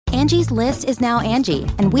Angie's List is now Angie,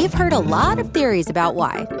 and we've heard a lot of theories about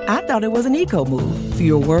why. I thought it was an eco move.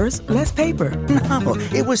 Fewer words, less paper. No,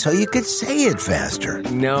 it was so you could say it faster.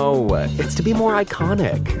 No, it's to be more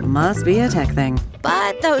iconic. Must be a tech thing.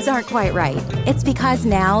 But those aren't quite right. It's because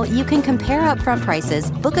now you can compare upfront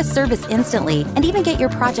prices, book a service instantly, and even get your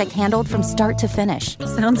project handled from start to finish.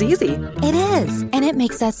 Sounds easy. It is, and it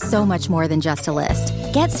makes us so much more than just a list.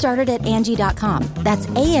 Get started at Angie.com. That's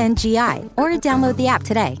ANGI, or download the app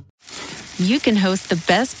today. You can host the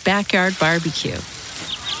best backyard barbecue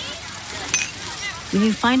when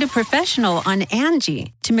you find a professional on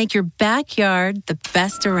Angie to make your backyard the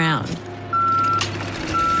best around.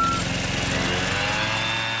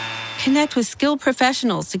 Connect with skilled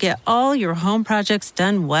professionals to get all your home projects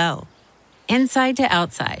done well. Inside to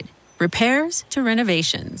outside, repairs to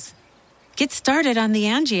renovations. Get started on the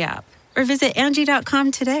Angie app or visit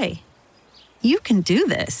Angie.com today. You can do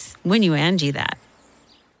this when you Angie that.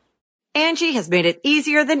 Angie has made it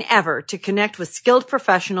easier than ever to connect with skilled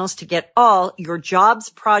professionals to get all your jobs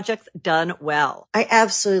projects done well. I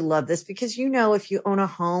absolutely love this because, if you own a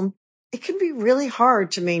home, it can be really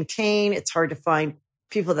hard to maintain. It's hard to find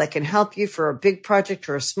people that can help you for a big project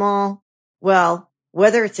or a small. Well,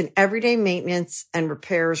 whether it's in everyday maintenance and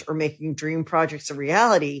repairs or making dream projects a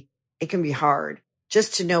reality, it can be hard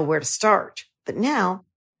just to know where to start. But now,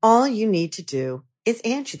 all you need to do is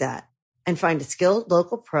Angie that and find a skilled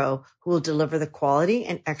local pro who will deliver the quality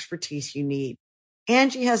and expertise you need.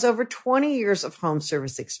 Angie has over 20 years of home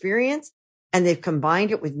service experience, and they've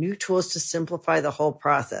combined it with new tools to simplify the whole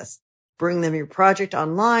process. Bring them your project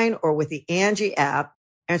online or with the Angie app,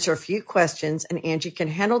 answer a few questions, and Angie can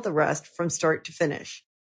handle the rest from start to finish.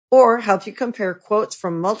 Or help you compare quotes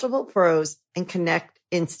from multiple pros and connect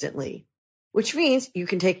instantly, which means you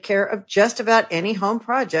can take care of just about any home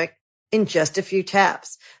project in just a few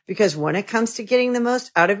taps. Because when it comes to getting the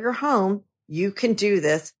most out of your home, you can do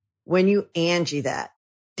this when you Angie that.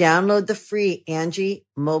 Download the free Angie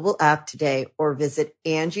mobile app today or visit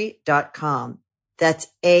Angie.com. That's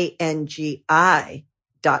ANGI.com.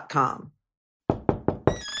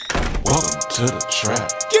 Welcome to the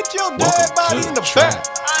trap. Get your dead body in the back.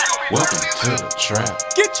 Welcome to the trap.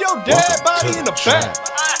 Get your dead body in the back.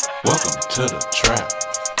 Welcome to the trap.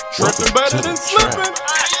 Tripping better than slipping.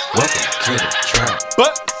 Welcome to the trap.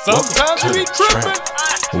 But sometimes we tripping.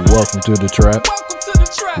 Welcome to the trap. Welcome to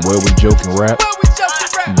the trap. Where we joking rap.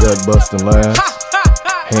 Gut busting laughs.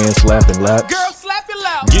 Hand slapping laps. Girl, slap your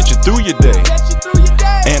loud. Get you through your day.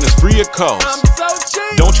 And it's free of cost. I'm so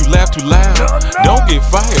cheap. Don't you laugh too loud. No. Don't get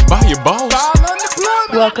fired by your boss.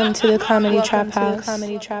 Welcome to the Comedy Trap House.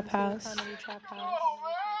 Comedy Trap House.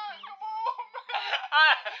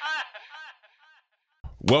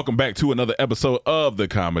 Welcome back to another episode of the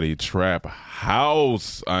Comedy Trap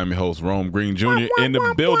House. I'm your host, Rome Green Jr. in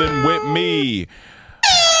the building with me.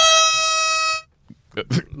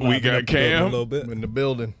 We got Cam a little bit in the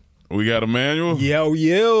building. We got Emmanuel. Yo.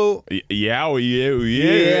 Yow. Yo.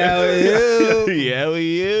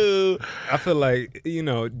 I feel like,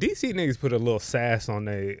 DC niggas put a little sass on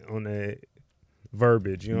they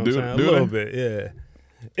verbiage, you know what I'm saying? A little bit, yeah.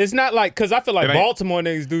 It's not like, because I feel like Baltimore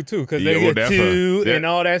niggas do too, because they get two and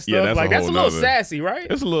all that stuff. Like, that's a little sassy, right?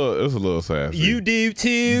 It's a little sassy. You do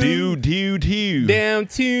too. Do. Down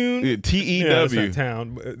tune. T-E-W. Yeah,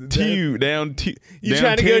 town. Down. You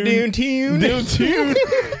trying to go down tune? Down tune.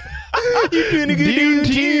 You finna go down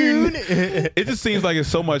tune. It just seems like it's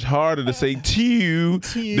so much harder to say two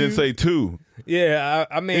than say two. Yeah,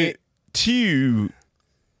 I mean. Two.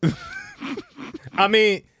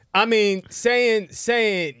 I mean, saying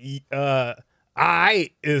I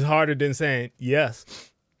is harder than saying yes.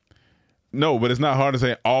 No, but it's not hard to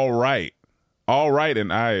say all right. All right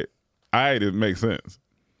and I it makes sense.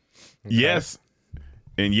 Okay. Yes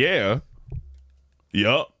and yeah.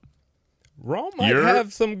 Yup. Ron might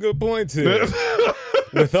have some good points here.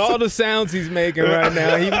 With all the sounds he's making right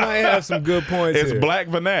now, he might have some good points here. It's Black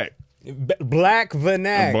Vernac. Black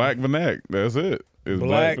Vernac. Black Vernac. That's it. It's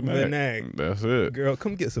Black Vernac. That's it. Girl,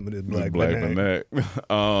 come get some of this Black Vernac.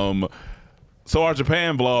 So our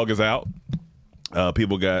Japan vlog is out.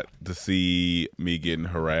 People got to see me getting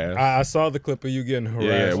harassed. I saw the clip of you getting harassed.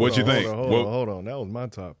 Yeah, what you think? Hold on. That was my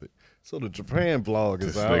topic. So the Japan vlog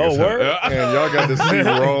is out. Oh, word? And y'all got to see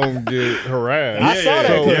Rome get harassed. I saw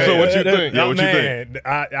that. So what you think? What you think?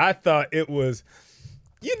 I thought it was,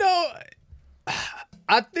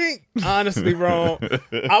 I think, honestly, Rome,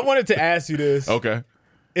 I wanted to ask you this. Okay.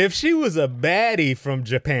 If she was a baddie from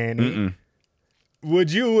Japan, would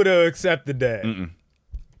have accepted that?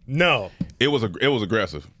 No. It was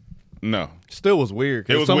aggressive. No. Still was weird.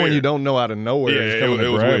 It was someone weird. You don't know out of nowhere. Yeah, it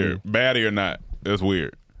was weird. Baddie or not, it was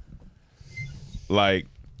weird. Like,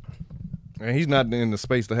 and he's not in the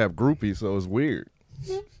space to have groupies, so it's weird.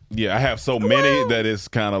 Yeah, I have so many that it's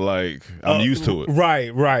kind of like I'm used to it.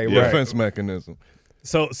 Right. Defense mechanism.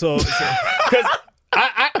 So, because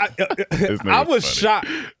I was shocked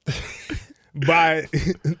by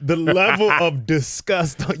the level of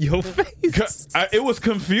disgust on your face. It was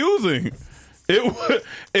confusing. It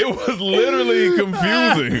was literally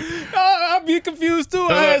confusing. I'd be confused too.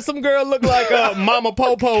 I had some girl look like Mama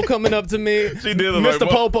Popo coming up to me. She did look Mr. like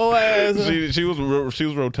Popo ass. She was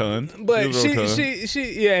rotund. But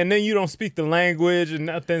she and then you don't speak the language and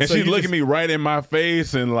nothing. And so she's looking me right in my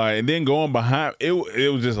face and then going behind. It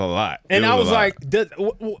was just a lot. And I was like,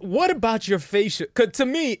 what about your facial? Because to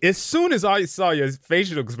me, as soon as I saw your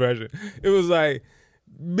facial expression, it was like,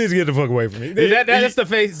 bitch, get the fuck away from me. That's the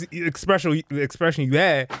face expression you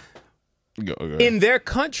had. Go. In their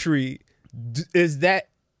country, is that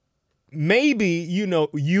maybe,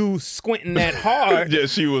 you squinting that hard? Yeah,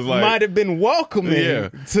 she was like, might have been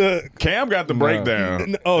welcoming to. Cam got the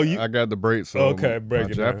breakdown. I got the break. So okay, break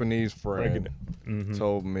my it Japanese friend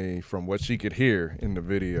told me from what she could hear in the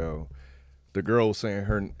video, the girl was saying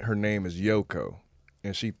her name is Yoko.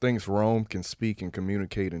 And she thinks Rome can speak and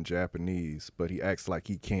communicate in Japanese, but he acts like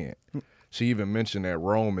he can't. She even mentioned that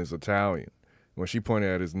Rome is Italian. When she pointed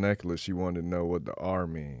at his necklace, she wanted to know what the R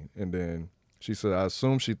mean. And then she said, I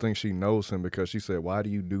assume she thinks she knows him because she said, why do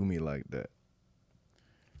you do me like that?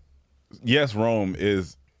 Yes, Rome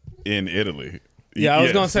is in Italy. Yeah, I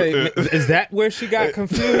was gonna say, is that where she got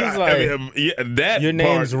confused? Like, that your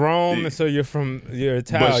name's part, Rome, so you're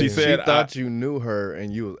Italian. But she said, she thought you knew her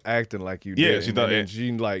and you was acting like you did. Yeah, she thought, and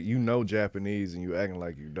she like, Japanese and you acting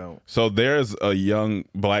like you don't. So there's a young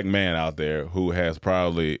black man out there who has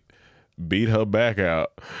probably beat her back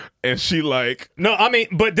out, and she like, no, I mean,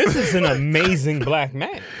 but this is an amazing black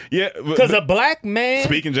man. Yeah, because a black man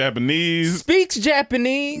speaks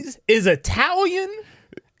Japanese, is Italian.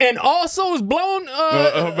 And also is blown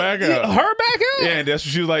her back out. Her back out? Yeah, and that's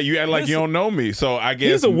what she was like, you act like you don't know me. So I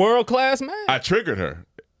guess he's a world-class man. I triggered her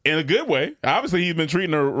in a good way. Obviously, he's been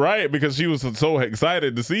treating her right because she was so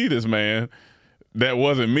excited to see this man. That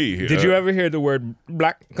wasn't me. Did you ever hear the word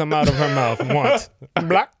black come out of her mouth once?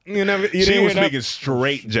 Black? You she was speaking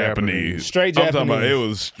straight Japanese. Straight Japanese. I'm talking about it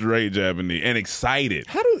was straight Japanese and excited.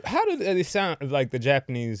 How do they sound like the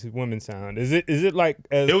Japanese women sound? Is it like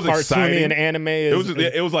as it was cartoony exciting. and anime?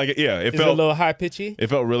 It was like it felt a little high pitchy. It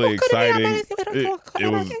felt really exciting. It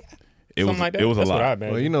was like that. It was a lot.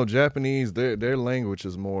 Well, Japanese their language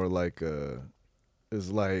is more like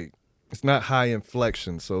it's not high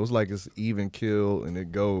inflection, so it's like it's even kill and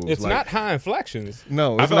it goes. It's like, not high inflections.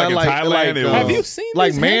 No, I it's feel not like in Thailand, have you seen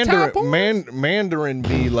like these Mandarin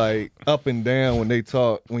be like up and down when they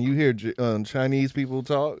talk. When you hear Chinese people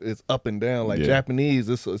talk, it's up and down. Like Japanese,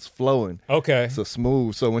 it's flowing. Okay, it's a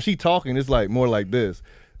smooth. So when she talking, it's like more like this.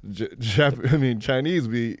 Chinese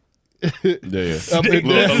be. This is the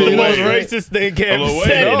most racist thing Cam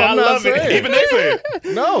said. No, I love it. Even they say it.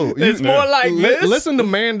 No, it's more like this. Listen to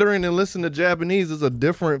Mandarin and listen to Japanese. There's a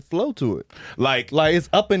different flow to it. Like it's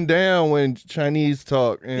up and down when Chinese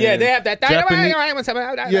talk. And yeah, they have that.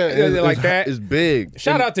 Like that. It's big.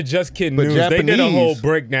 Shout out to Just Kid News. They did a whole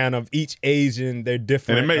breakdown of each Asian, their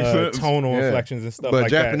different tonal inflections and stuff like that.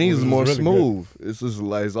 But Japanese is more really smooth. It's just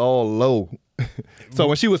like it's all low. So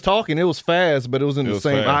when she was talking, it was fast, but it was in the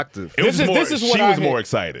same octave. This is what she was more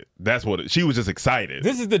excited. That's what she was just excited.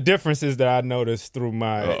 This is the differences that I noticed through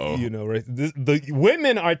my, the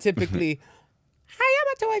women are typically.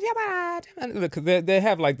 They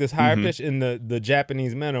have like this higher pitch, and the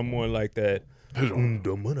Japanese men are more like that. I mean,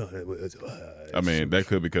 that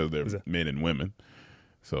could be because they're men and women,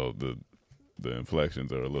 so the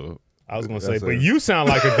inflections are a little. I was gonna say, but you sound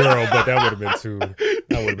like a girl, but that would have been too.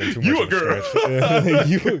 That would have been too much.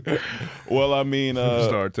 You a girl. Well, I mean,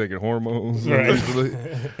 start taking hormones. Right.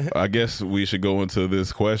 I guess we should go into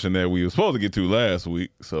this question that we were supposed to get to last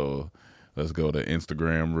week. So let's go to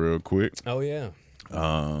Instagram real quick. Oh yeah.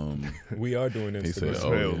 We are doing Instagram. He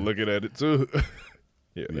said, looking at it too.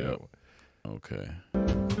 Yeah. Okay.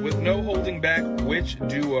 With no holding back, which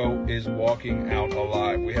duo is walking out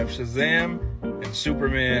alive? We have Shazam and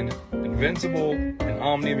Superman, Invincible and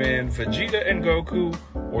Omni-Man, Vegeta and Goku,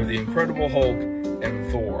 or the Incredible Hulk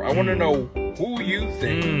and Thor. I want to know who you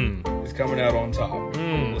think is coming out on top.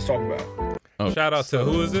 Let's talk about it. Oh. Shout out to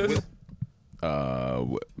who is this? Is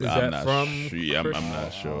that from? I'm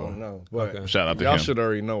not sure. No, okay. Shout out to y'all him. Should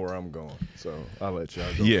already know where I'm going, so I'll let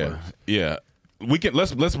y'all go. Yeah, first. yeah. We can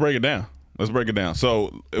let's break it down. Let's break it down.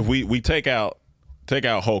 So if we take out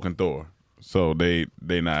Hulk and Thor, so they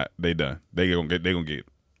done. They gonna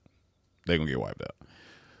get wiped out.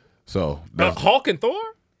 So Hulk and Thor?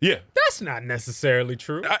 Yeah. That's not necessarily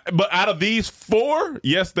true. But out of these 4,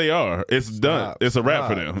 yes, they are. It's done. It's a wrap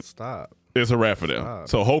for them. Stop. It's a wrap for them.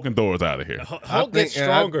 So Hulk and Thor is out of here. Hulk gets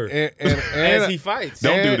stronger as he fights.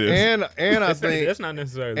 Don't do this. And I think that's not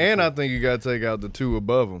necessarily. And true. I think you got to take out the 2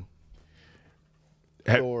 above him.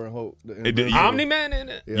 Thor and Hulk. Omni-Man in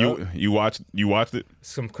it. You watched it?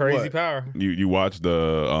 Some crazy power. You watched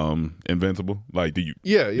the Invincible? Like, do you?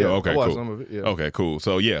 Yeah. Okay, I watched cool. some of it. Yeah. Okay, cool.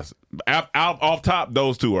 So yes, off top,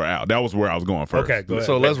 those 2 are out. That was where I was going first. Okay, go ahead.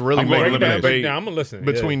 So let's really make a debate. I'm gonna listen.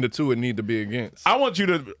 Between the 2 it need to be against. I want you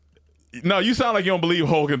to. No, you sound like you don't believe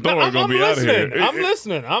Hulk and Thor are going to be listening. out of here. I'm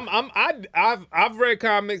listening. I've read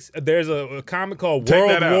comics. There's a comic called Take World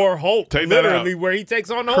that out. War Hulk, Take that literally, out. where he takes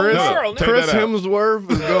on the whole world. Chris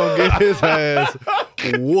Hemsworth is going to get his ass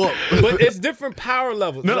whooped. But it's different power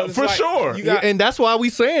levels. No, So for it's sure. You got, And that's why we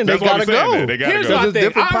saying they That's why got to we saying go. that. They gotta Here's go. my thing.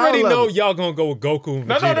 different I already power know levels. y'all gonna go with Goku and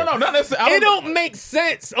No, Vegeta. not necessarily. It don't make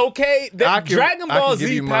sense, okay? Dragon Ball give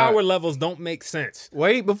Z you power my- levels don't make sense.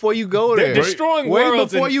 Wait before you go They're there. destroying Wait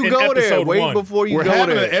worlds before you in go there. episode Wait 1. before you We're go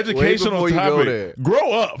having there. an educational Wait before you go topic. there.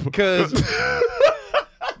 Grow up. Because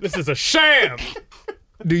This is a sham.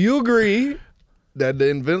 do you agree that the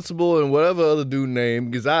Invincible and whatever other dude name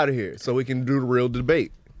gets out of here so we can do the real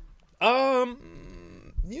debate?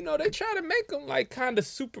 They try to make them like kind of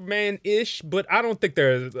Superman-ish, but I don't think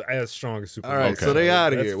they're as strong as Superman. All right, so they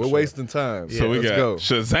out of That's here. for We're sure. wasting time. So we let's got go.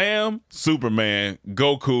 Shazam, Superman,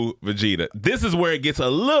 Goku, Vegeta. This is where it gets a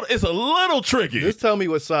little tricky. Just tell me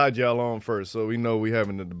what side y'all on first so we know we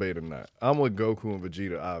having the debate or not. I'm with Goku and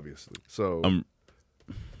Vegeta, obviously. So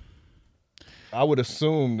I would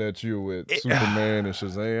assume that you're with Superman and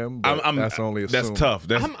Shazam, but that's only assuming. That's tough.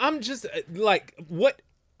 I'm just like, what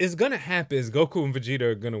is gonna happen is Goku and Vegeta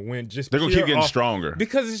are gonna win. They're gonna keep getting stronger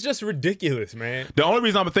because it's just ridiculous, man. The only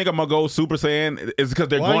reason I'm gonna go Super Saiyan is because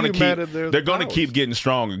they're going to keep getting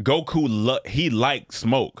stronger. Goku, he likes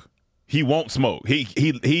smoke. He won't smoke.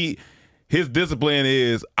 His discipline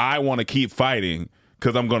is I want to keep fighting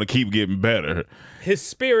because I'm going to keep getting better. His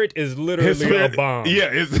spirit is literally a bomb.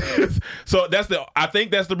 Yeah, so I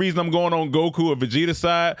think that's the reason I'm going on Goku and Vegeta's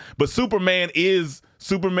side. But Superman is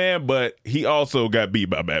Superman, but he also got beat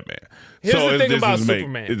by Batman. Here's the thing about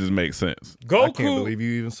Superman. It just makes sense. Goku, I can't believe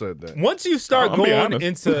you even said that. Once you start going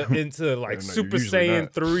into like No, Super usually Saiyan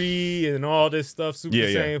not. 3 and all this stuff, Super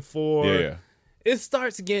Saiyan 4, it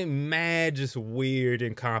starts getting mad, just weird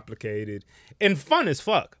and complicated and fun as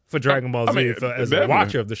fuck for Dragon Ball Z as a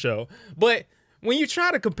watcher of the show. But when you try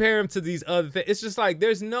to compare him to these other things, it's just like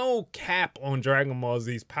there's no cap on Dragon Ball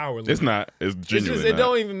Z's power limit. It's not. It's genuinely it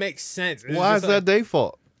don't even make sense. It's Why is that their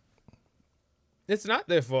fault? It's not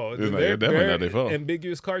their fault. It's They're definitely not their fault.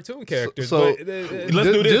 Ambiguous cartoon characters. So but, let's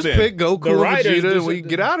do this just then. pick Goku and Vegeta and we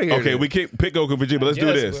get out of here. Okay, we pick Goku and Vegeta, but let's do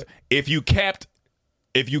Yes, this. but- If you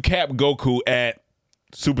cap Goku at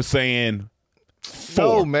Super Saiyan 4.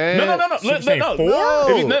 No, man. No. Super Saiyan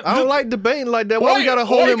 4? I don't like debating like that. Why we gotta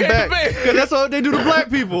hold him back? Because that's all they do to black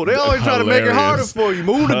people. They always try to make it harder for you.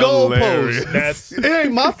 Move the goalposts. It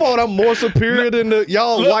ain't my fault. I'm more superior than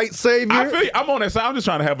y'all white savior. I feel you. I'm on that side. I'm just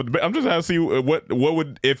trying to have a debate. I'm just trying to see what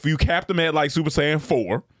would if you capped him at like Super Saiyan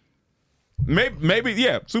 4. Maybe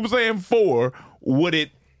Super Saiyan 4.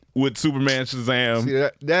 Would Superman Shazam?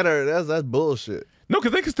 See, that's bullshit. No,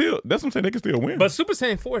 because they can still. That's what I'm saying. They can still win. But Super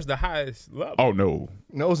Saiyan 4 is the highest level. Oh no,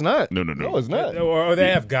 no, it's not. No, it's not. Or they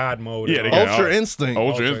have God mode. Yeah, they got Ultra Instinct.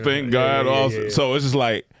 Ultra Instinct, God. Yeah. So it's just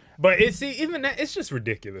like. But even that, it's just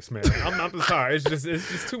ridiculous, man. I'm sorry. It's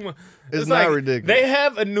just too much. It's like not ridiculous. They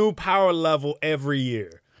have a new power level every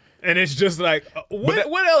year, and it's just like,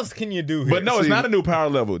 what else can you do here? But no, it's not a new power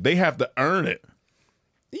level. They have to earn it.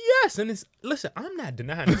 Yes, and listen, I'm not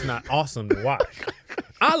denying it's not awesome to watch.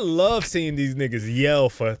 I love seeing these niggas yell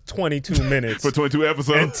for 22 minutes. For 22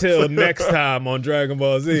 episodes. Until next time on Dragon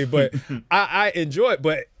Ball Z. But I enjoy it,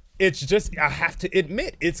 but it's just, I have to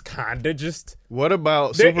admit, it's kind of just. What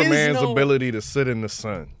about Superman's ability to sit in the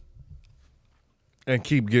sun and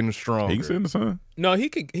keep getting stronger? He can sit in the sun. No, he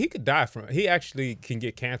could die from it. He actually can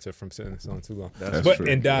get cancer from sitting in the sun too long. That's true.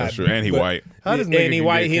 And die. That's true. And he white. How does and he nigga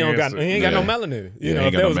white. get He ain't got cancer? no melanin. You know,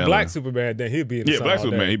 if there was Black Superman, then he'd be in the sun Black all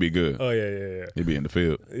Superman, day. he'd be good. Oh yeah. He'd be in the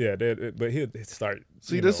field. Yeah, but he'd start.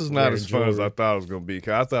 See, this is not as fun as I thought it was going to be.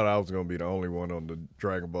 Cause I thought I was going to be the only one on the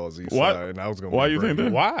Dragon Ball Z side, and I was going. Why you think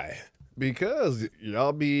that? Why? Because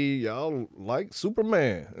y'all like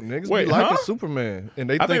Superman. Niggas Wait, be liking huh? Superman, and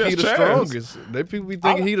they I think think he the that's Chaz. strongest. They people be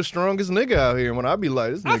thinking he the strongest nigga out here. And when I be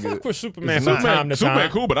like, this I nigga, fuck with Superman is from not. time to time. Superman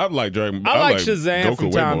cool, but I like Dragon. I like Shazam Goku from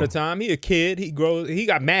way time more. to time. He a kid. He grows. He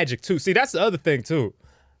got magic too. See, that's the other thing too.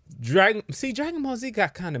 Dragon Ball Z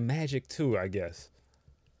got kind of magic too, I guess.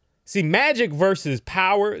 See, magic versus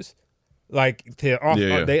powers, like they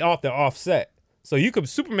often offset. So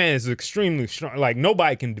Superman is extremely strong. Like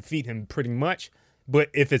nobody can defeat him pretty much. But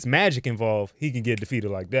if it's magic involved, he can get defeated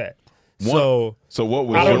like that. So what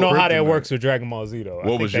was I don't know how that works with Dragon Ball Z though.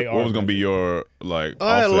 What was going to be your like?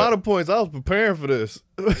 I had a lot of points. I was preparing for this.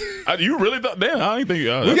 You really thought? Damn, I didn't think.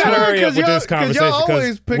 We gotta hurry up with this conversation y'all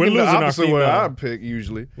always picking we're losing the opposite our way female. I pick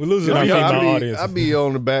usually. We're losing our female audience. I be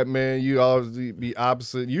on the Batman. You always be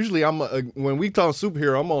opposite. Usually, when we talk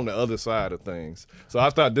superhero, I'm on the other side of things. So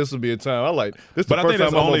I thought this would be a time. I like this. But I think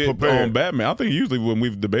that's only prepared. on Batman. I think usually when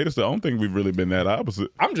we've debated stuff, I don't think we've really been that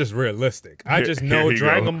opposite. I'm just realistic. I just know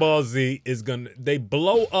Dragon Ball Z is gonna. They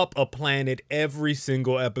blow up a planet every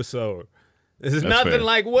single episode. This is nothing fair.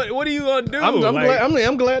 Like what are you gonna do?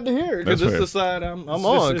 I'm glad to hear it because That's this is the fair. side I'm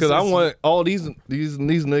on because I want all these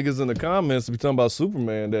niggas in the comments to be talking about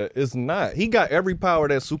Superman that it's not. He got every power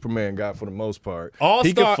that Superman got for the most part.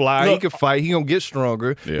 He can fly, he can fight, he gonna get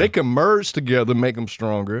stronger. Yeah. They can merge together, make him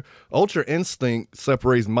stronger. Ultra Instinct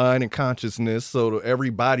separates mind and consciousness, so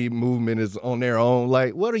every body movement is on their own.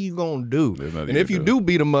 Like, what are you gonna do? And if you do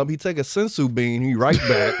beat him up, he take a sensu bean, he right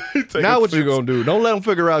back. Now what you gonna do? Don't let him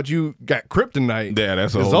figure out you got kryptonite. Yeah,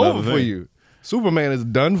 that's it's whole over for you. Superman is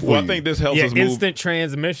done for you. I think this helps us move. Instant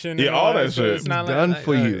transmission. Yeah, all that shit. It's not done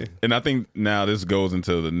for you. And I think now this goes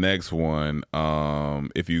into the next one.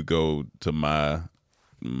 If you go to my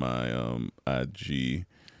IG,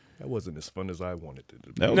 that wasn't as fun as I wanted to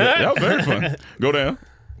do. That was very fun. Go down.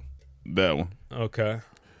 That one. Okay.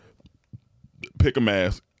 Pick a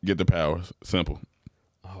mask. Get the powers. Simple.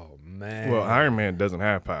 Oh man. Well, Iron Man doesn't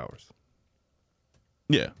have powers.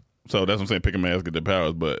 Yeah. So that's what I'm saying. Pick a mask, get their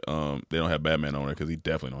powers, but they don't have Batman on it because he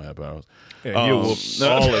definitely don't have powers. Yeah, he'll whoop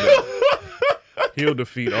all of them. He'll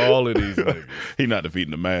defeat all of these niggas. He not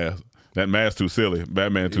defeating the mask. That mask too silly.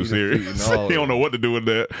 Batman too serious. He don't know what to do with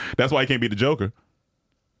that. That's why he can't beat the Joker.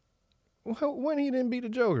 Well, when he didn't beat the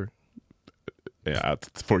Joker? Yeah,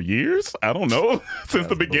 for years. I don't know. Since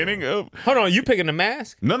the beginning of. Hold on, you picking the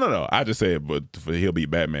mask? No. I just said, but he'll beat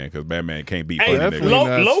Batman because Batman can't beat. Hey,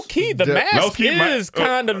 low key, the mask is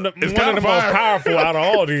kind of one of the most powerful out of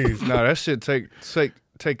all these. No, that shit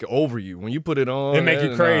take over you when you put it on. It make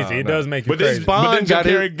you crazy. It does make you crazy. But did Jim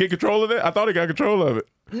Carrey get control of it? I thought he got control of it.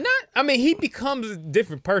 I mean, he becomes a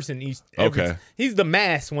different person. He's the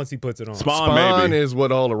mask once he puts it on. Spawn is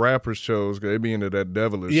what all the rappers chose because they be into that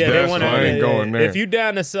devilish. Yeah, they want to. I ain't going there. If you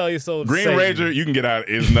down to sell your soul, to Green Ranger, you can get out.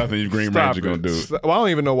 It's nothing Green Ranger gonna do. Well, I don't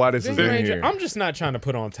even know why this is in here. I'm just not trying to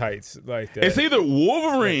put on tights like that. It's either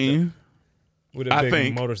Wolverine with a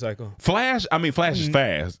big motorcycle. Flash. I mean, Flash is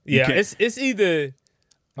fast. Yeah, it's either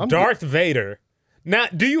Darth Vader. Now,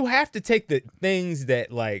 do you have to take the things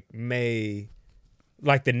that like the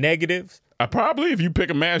negatives? Probably if you pick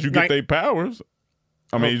a mask, you get their powers.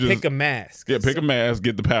 I mean, you pick a mask. Yeah, pick a mask,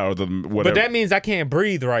 get the powers of whatever. But that means I can't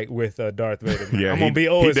breathe right with Darth Vader. Yeah, I'm gonna be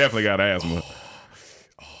always. He definitely got asthma.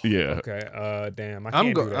 Yeah. Okay. Damn. I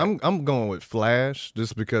can't do that. I'm going with Flash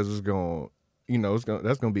just because it's going. That's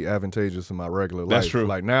going to be advantageous in my regular life. That's true.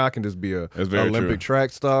 Like now I can just be an Olympic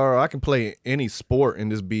track star. I can play any sport and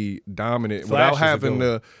just be dominant without having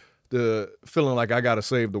the feeling like I got to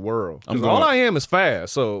save the world. All I am is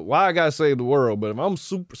fast. So why I got to save the world? But if I'm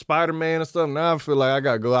super Spider-Man and stuff, now I feel like I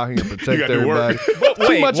got to go out here and protect everybody.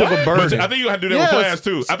 Too much of a burden. I think you have to do that with Flash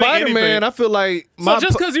too. Spider-Man, I feel like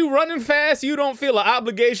just because you running fast, you don't feel an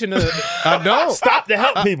obligation to I don't stop to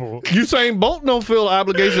help people. Usain Bolt don't feel an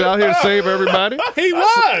obligation out here to save everybody. He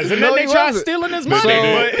was, and then they tried stealing his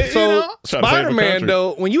money. So Spider-Man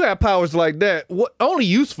though, when you have powers like that, what only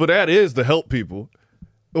use for that is to help people.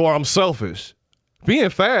 Or I'm selfish. Being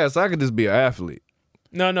fast, I could just be an athlete.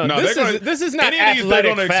 No. This is not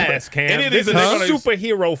athletic fast, Cam. This is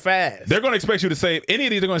superhero fast. They're going to expect you to save. Any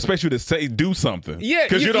of these, they're going to expect you to do something. Yeah,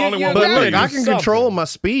 because you're the only one. But look, I can control my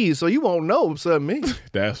speed, so you won't know except me.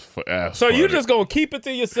 That's so funny. You just going to keep it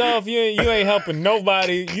to yourself. You ain't helping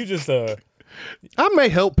nobody. You just I may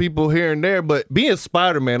help people here and there, but being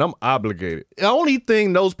Spider-Man, I'm obligated. The only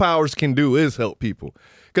thing those powers can do is help people.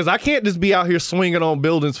 Because I can't just be out here swinging on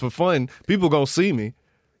buildings for fun. People going to see me.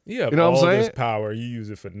 Yeah, you know what I'm saying? This power, you use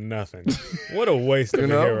it for nothing. What a waste of a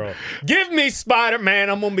hero. Give me Spider-Man.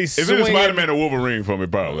 I'm gonna be swinging. Is it Spider-Man or Wolverine for me?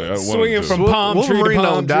 Probably swinging from palm tree to Wolverine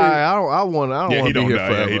palm don't die. I don't want to be here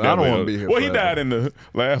forever. I don't want to be here. Well, forever. he died in the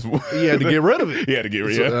last one. He had to get rid of it. He had to get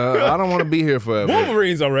rid of it. I don't want to be here forever.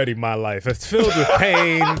 Wolverine's already my life. It's filled with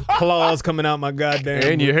pain, claws coming out my goddamn.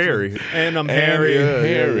 And you're hairy. And I'm hairy.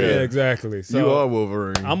 Yeah, exactly. So you are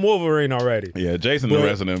Wolverine. I'm Wolverine already. Yeah, Jason. The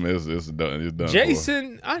rest of them is done. Is done.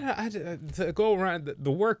 Jason, to go around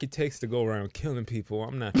the work it takes to go around killing people.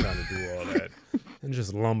 I'm not trying to do all that. and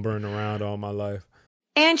just lumbering around all my life.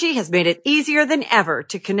 Angie has made it easier than ever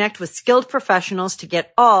to connect with skilled professionals to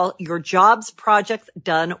get all your jobs projects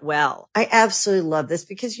done well. I absolutely love this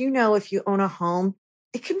because, you know, if you own a home,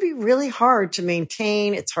 it can be really hard to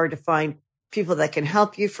maintain. It's hard to find people that can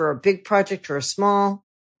help you for a big project or a small.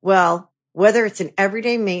 Well, whether it's in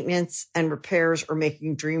everyday maintenance and repairs or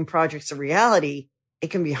making dream projects a reality,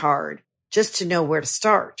 it can be hard just to know where to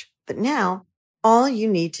start. But now all you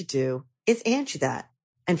need to do is Angie that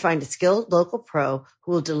and find a skilled local pro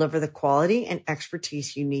who will deliver the quality and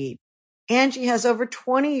expertise you need. Angie has over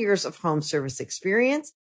 20 years of home service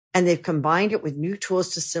experience, and they've combined it with new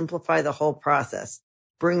tools to simplify the whole process.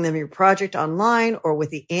 Bring them your project online or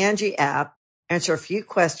with the Angie app, answer a few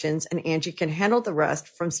questions, and Angie can handle the rest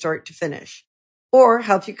from start to finish. Or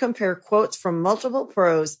help you compare quotes from multiple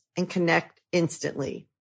pros and connect instantly,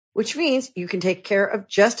 which means you can take care of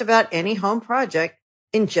just about any home project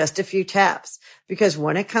in just a few taps. Because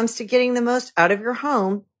when it comes to getting the most out of your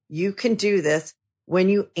home, you can do this when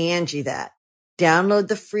you Angie that. Download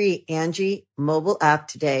the free Angie mobile app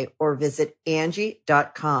today or visit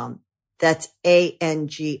Angie.com. That's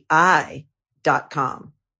ANGI.com.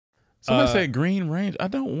 Somebody said Green Ranger. I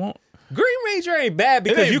don't want. Green Ranger ain't bad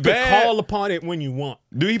because you can call upon it when you want.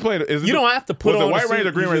 Do he play? You don't have to put on the White Ranger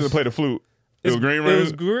or Green Ranger to play the flute. It was Green Ranger? It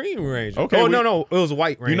was Green Ranger. Okay. Oh, no. It was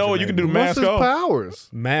White Ranger. You know what? You can do mask off. What's his powers?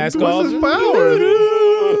 Mask off. What's his powers?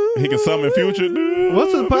 He can summon future.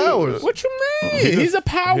 What's his powers? What you mean? He's a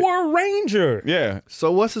Power Ranger. Yeah.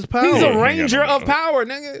 So what's his power? He's a Ranger of power,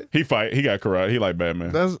 nigga. He fight. He got karate. He like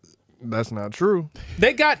Batman. That's not true.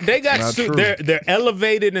 They're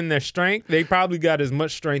elevated in their strength. They probably got as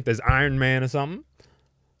much strength as Iron Man or something.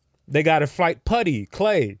 They got to fight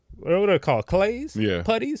clay. What are they called? Clays? Yeah.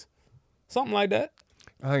 Putties? Something like that.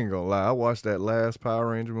 I ain't gonna lie. I watched that last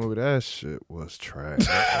Power Ranger movie. That shit was trash.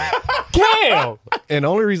 Damn! And the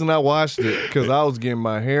only reason I watched it because I was getting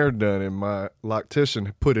my hair done and my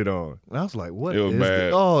loctician put it on. And I was like, what It was is bad.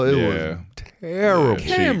 this? Oh, it was terrible.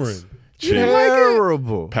 Cameron. Cheeks.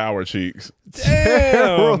 Terrible. Power cheeks.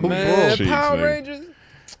 Damn, man. Cheeks, Power nigga. Rangers.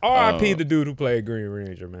 R.I.P. the dude who played Green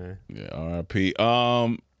Ranger, man. Yeah, R.I.P.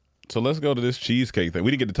 So let's go to this cheesecake thing.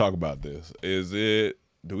 We didn't get to talk about this.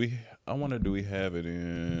 Do we have it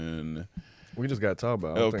in? We just got to talk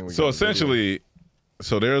about it. I don't think we So got essentially,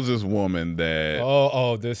 so there's this woman that.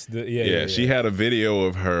 Yeah. She had a video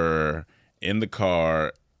of her in the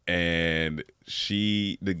car, and you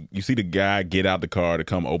see the guy get out the car to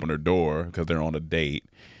come open her door because they're on a date,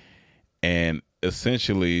 and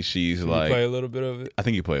essentially she's Can like, you play a little bit of it? I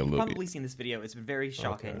think you play a little. I've probably seen this video. It's been very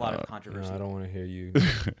shocking. A lot of controversy. No, I don't want to hear you.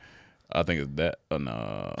 I think it's that.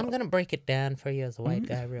 No. I'm gonna break it down for you as a white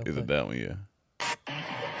guy, real quick. Is it that one? Yeah.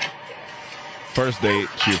 First date,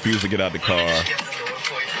 she refused to get out the car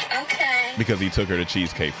because he took her to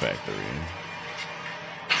Cheesecake Factory.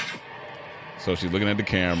 So she's looking at the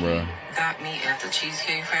camera. Got me at the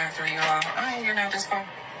Cheesecake Factory, y'all. I ain't getting out this car.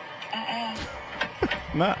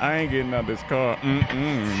 Nah, I ain't getting out this car.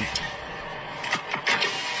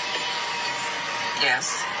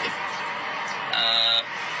 Yes.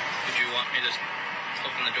 Did you want me to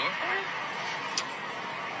open the door for you?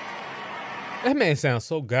 That man sounds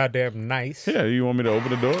so goddamn nice. Yeah, you want me to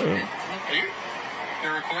open the door?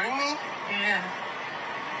 You're recording me? Yeah.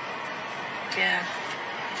 Yeah.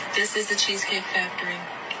 This is the Cheesecake Factory.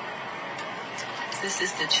 This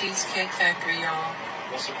is the Cheesecake Factory, y'all.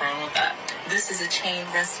 What's the problem with that? This is a chain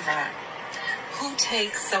restaurant. Who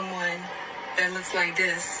takes someone that looks like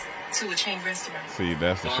this to a chain restaurant? See,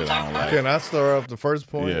 that's the shit I don't like. Can I start off the first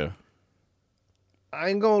point? Yeah. I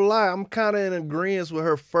ain't gonna lie. I'm kind of in agreement with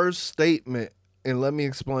her first statement, and let me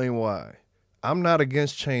explain why. I'm not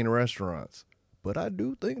against chain restaurants, but I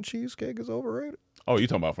do think cheesecake is overrated. Oh, you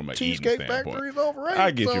talking about from a Cheesecake eating standpoint? Factory is overrated.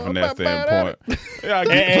 I get so you from I'm that not mad at standpoint. Yeah, I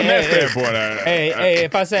get you from that standpoint. Hey,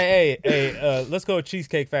 if I say, let's go to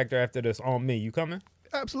Cheesecake Factory after this on me, you coming?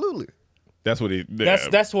 Absolutely. That's what he.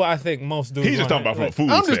 That's what I think most dudes. He's just talking about from a food.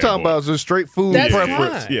 I'm just talking about just straight food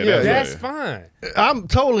preference. Fine. Yeah, that's fine. I'm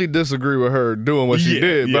totally disagree with her doing what she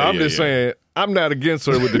did, but I'm just saying I'm not against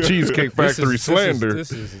her with the Cheesecake Factory slander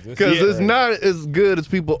because it's not as good as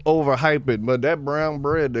people overhype it. But that brown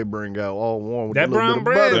bread they bring out all warm with that a little brown bit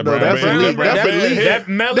bread, of butter, that's elite. That's elite. That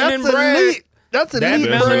melanin bread. That's that elite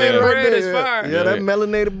melanin bread right bread there. is fire. Yeah, that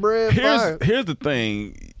melanated bread. Here's the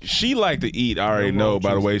thing. She like to eat. I already know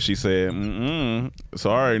by the way she said. So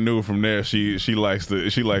I already knew from there she likes to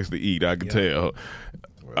eat. I can tell.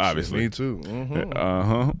 Obviously, me too.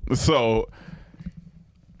 So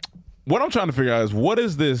what I'm trying to figure out is what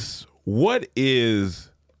is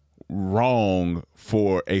wrong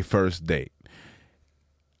for a first date?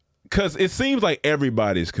 because it seems like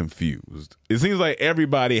everybody's confused. It seems like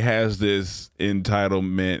everybody has this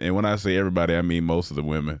entitlement, and when I say everybody, I mean most of the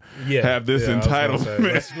women have this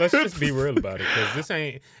entitlement. Let's just be real about it, because this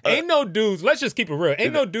ain't no dudes. Let's just keep it real.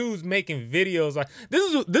 Ain't no dudes making videos like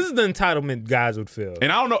this is the entitlement guys would feel. And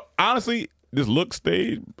I don't know, honestly, this look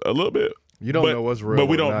stayed a little bit. You don't know what's real, but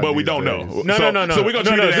we don't know. No. So we're gonna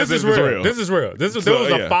treat it as this if is it's real. This is real. There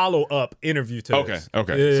was a follow up interview to this.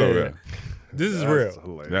 Okay. Yeah. This is real.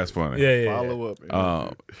 Hilarious. That's funny. Yeah. Follow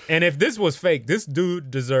up. And if this was fake, this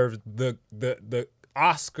dude deserves the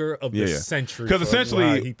Oscar of the century. Because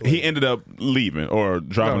essentially, he ended up leaving or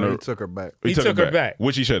dropping her. He took her back. He took her back.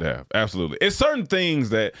 Which he should have. Absolutely. It's certain things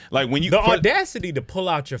that, like when you. The audacity to pull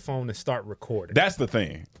out your phone and start recording. That's the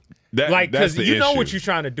thing. Because you know what you're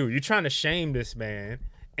trying to do. You're trying to shame this man,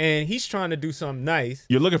 and he's trying to do something nice.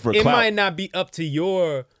 You're looking for it clout. might not be up to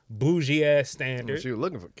your bougie ass standard. She was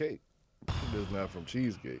looking for cake. It's not from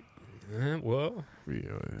cheesecake. Well,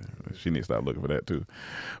 she needs to stop looking for that too.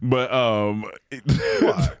 But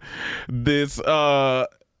this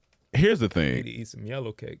here's the thing. Need to eat some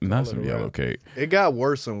yellow cake. Not some yellow cake. It got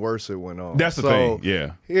worse and worse. It went on. That's the thing.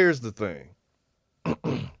 Yeah. Here's the thing.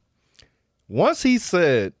 Once he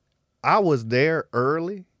said, "I was there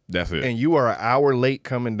early." That's it. And you are an hour late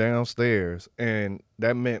coming downstairs, and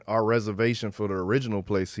that meant our reservation for the original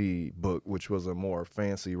place he booked, which was a more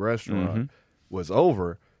fancy restaurant, was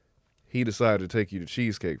over. He decided to take you to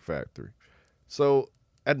Cheesecake Factory. So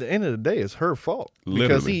at the end of the day, it's her fault.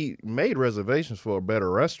 Because he made reservations for a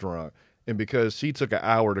better restaurant, and because she took an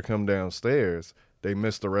hour to come downstairs, they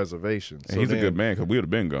missed the reservation. And he's a good man, because we would have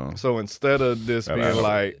been gone. So instead of this being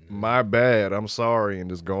like, my bad, I'm sorry, and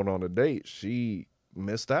just going on a date, she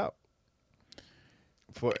missed out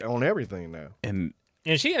on everything now. And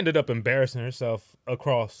she ended up embarrassing herself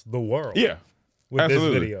across the world. Yeah. With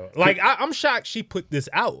absolutely. this video. Like, I'm shocked she put this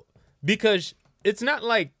out, because it's not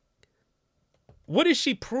like, what is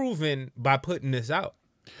she proving by putting this out?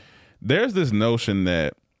 There's this notion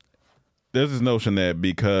that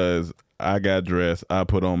because I got dressed, I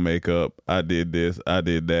put on makeup, I did this, I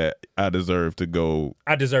did that, I deserve to go.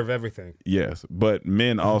 I deserve everything. Yes, but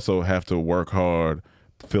men also have to work hard,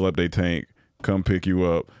 fill up their tank, come pick you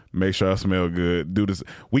up, make sure I smell good, do this.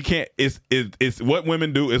 We can't, it's what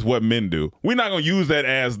women do is what men do. We're not going to use that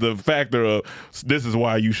as the factor of, this is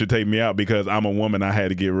why you should take me out because I'm a woman, I had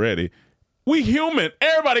to get ready. We human.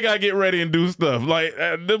 Everybody got to get ready and do stuff. Like,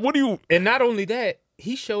 what do you... And not only that,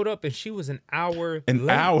 he showed up and she was an hour late.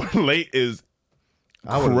 Hour late is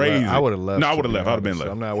crazy. I would have left. No, I would have left. I would have been late.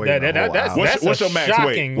 I'm not waiting. What's your max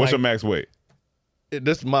weight? What's your max weight?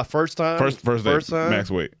 This is my first time. First time. Max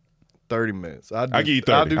weight. 30 minutes. I give you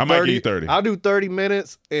 30. I might give you 30. I'll do 30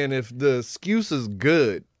 minutes, and if the excuse is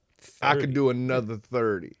good, 30. I could do another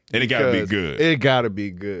 30. And it got to be good. It got to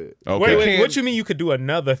be good. Okay. Wait, what you mean you could do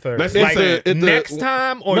another 30? Let's say next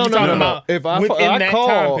time, or you talking about if I that call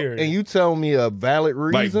time period? And you tell me a valid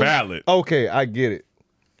reason, like valid. Okay, I get it.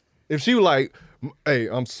 If she was like, "Hey,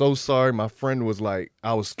 I'm so sorry. My friend was like,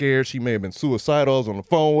 I was scared. She may have been suicidal. I was on the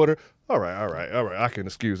phone with her." All right. I can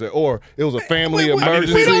excuse it. Or it was a family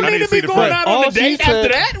emergency. We don't need to be going out on a date after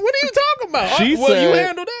that. What are you talking about? You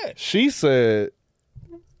handle that. She said,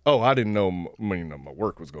 "Oh, I didn't know. My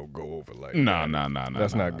work was gonna go over like." No.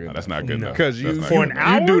 That's not good. That's not good. Because you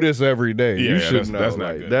hour? do this every day. Yeah, you should know. That's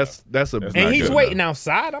not good. That's a. And he's waiting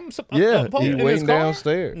outside. He's waiting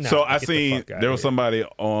downstairs. Nah, so I seen there was somebody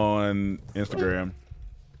on Instagram.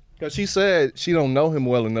 Because she said she don't know him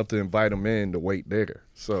well enough to invite him in to wait there.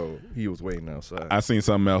 So he was waiting outside. I seen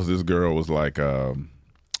something else. This girl was like,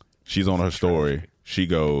 she's on her story. She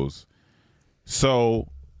goes, so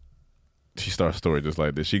she starts a story just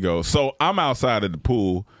like this. She goes, so I'm outside at the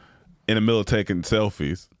pool in the middle of taking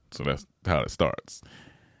selfies. So that's how it starts.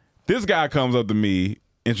 This guy comes up to me,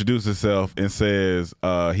 introduces himself, and says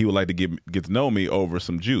he would like to get to know me over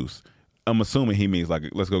some juice. I'm assuming he means like,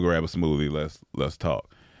 let's go grab a smoothie. Let's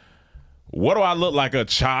talk. What do I look like, a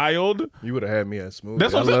child? You would have had me at smoothie.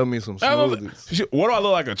 That's what I love me some smoothies. What do I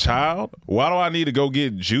look like, a child? Why do I need to go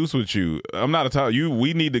get juice with you? I'm not a child.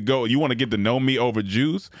 We need to go. You want to get to know me over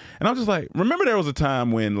juice? And I'm just like, remember there was a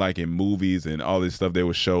time when, like, in movies and all this stuff, they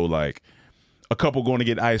would show like a couple going to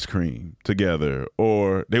get ice cream together,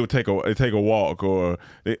 or they would take a walk, or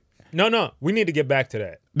no. We need to get back to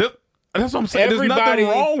that. That's what I'm saying. Everybody There's nothing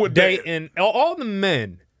wrong with dating. All the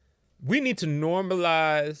men, we need to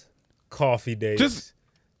normalize coffee dates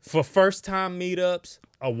for first time meetups,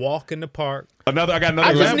 a walk in the park. I got another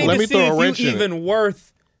I just example. need to see if you even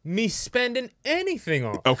worth me spending anything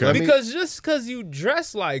on. Okay. Because just because you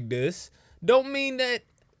dress like this don't mean that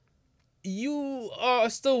you are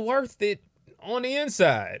still worth it on the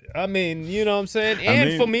inside. I mean, you know what I'm saying?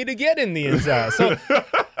 And for me to get in the inside. So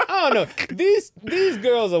I don't know. These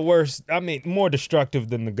girls are worse. I mean, more destructive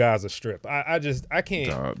than the Gaza Strip. I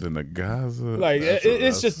can't. Than the Gaza. Like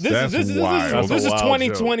this is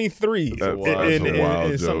 2023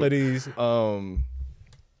 in some of these.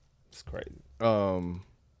 It's crazy. Throw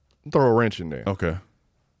a wrench in there. Okay.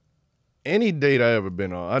 Any date I ever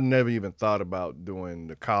been on, I never even thought about doing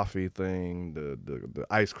the coffee thing, the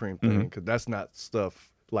ice cream thing, because that's not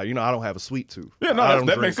stuff. Like, I don't have a sweet tooth. Yeah, no,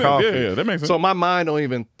 that makes sense. Yeah, that makes sense. So my mind don't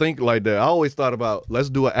even think like that. I always thought about,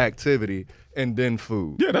 let's do an activity and then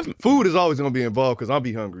food. Yeah, food is always going to be involved because I'll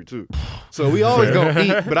be hungry too. So we always going to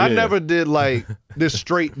eat, but I never did like this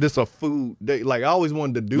a food date. Like I always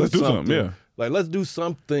wanted to do something. Yeah. Like, let's do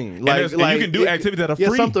something. And you can do activities that are free.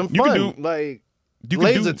 Yeah, something fun. You can do, like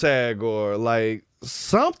laser tag or like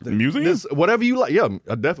something. Museum? Whatever you like. Yeah,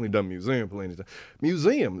 I've definitely done museum plenty of times.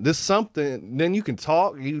 Museum. This something. Then you can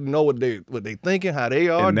talk. You know what they thinking, how they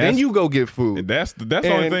are. Then you go get food. And that's the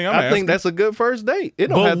only thing I'm asking. I think that's a good first date. It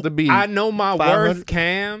don't have to be. I know my worth,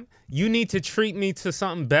 Cam. You need to treat me to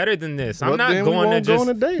something better than this. I'm not going to just go on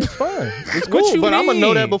a date. It's fine. It's cool. But I'm gonna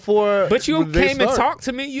know that before. But you came and talked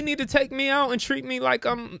to me. You need to take me out and treat me like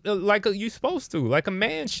you supposed to, like a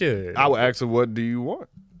man should. I would ask her, "What do you want?"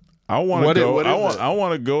 I want to go. I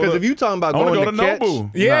want to go. Because if you talking about going to Nobu,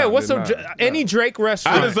 yeah. Any Drake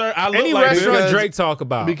restaurant? Any restaurant Drake talk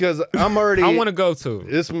about? Because I'm already. I want to go to.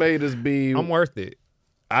 This made us be. I'm worth it.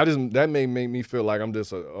 That may make me feel like I'm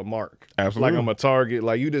just a mark. Absolutely. Like I'm a target.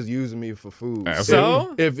 Like you just using me for food.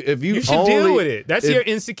 So if you should deal with it. That's your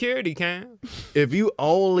insecurity, Cam. If you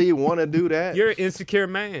only want to do that, you're an insecure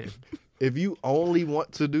man. If you only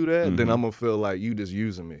want to do that, then I'm gonna feel like you just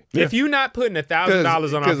using me. Yeah. If you're not putting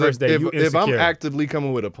 $1,000 on our first date, you insecure. If I'm actively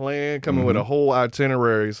coming with a plan, coming with a whole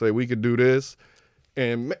itinerary, say we could do this,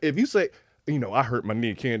 and if you say, I hurt my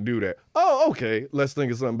knee, can't do that. Oh, okay, let's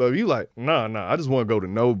think of something. But if you like, nah, I just want to go to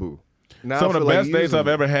Nobu. Now some of the best dates I've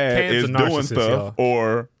ever had is doing stuff,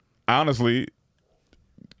 or honestly,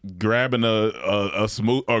 grabbing a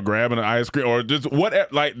smooth or grabbing an ice cream or just whatever.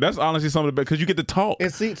 Like that's honestly some of the best because you get to talk.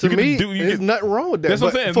 And see, to me, there's nothing wrong with that. That's what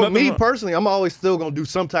I'm saying. For me personally, I'm always still gonna do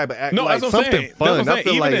some type of act. No, like that's what I'm something saying. fun. That's what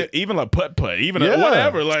I'm saying. Even like putt, even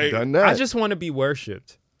whatever. Like I just want to be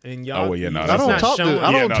worshipped. And y'all, oh well, yeah, no, I don't talk to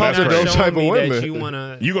those type of women.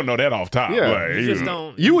 You gonna know that off top. Yeah, like, you just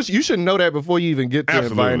don't. You should know that before you even get to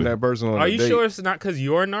inviting that person on. Are a you date. sure it's not because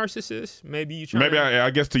you're a narcissist? Maybe you. Maybe I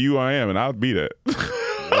guess to you I am, and I'll be that.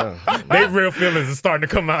 Their real feelings are starting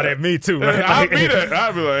to come out at me too. Man. I'll be that.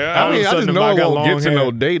 I'll be like, I just know I won't get to no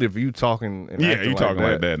date if you talking. And you talking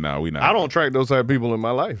like that. Now we not. I don't track those type of people in my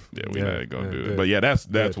life. Yeah, we not gonna do it. But yeah, that's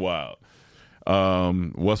wild.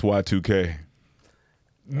 What's Y2K?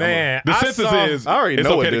 Man, the census is. I already it's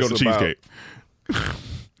know okay what to go to cheesecake.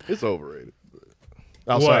 It's overrated.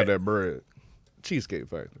 Outside that bread, Cheesecake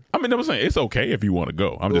Factory. I mean, I'm saying it's okay if you want to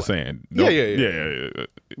go. I'm just saying. Yeah.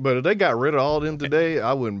 But if they got rid of all of them today,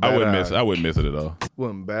 I wouldn't. I wouldn't miss it at all.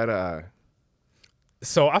 Wouldn't bat an eye.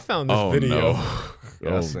 So I found this video.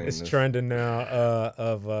 No. It's trending now.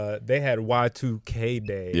 Of they had Y2K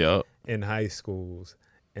Day in high schools,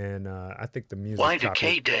 and I think the music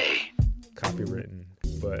Y2K Day copywritten,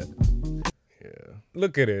 but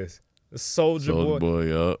look at this. The Soldier Boy.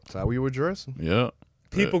 That's how we were dressing. Yeah.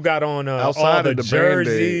 People got on outside all the of the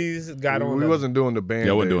jerseys. We wasn't doing the band-aid.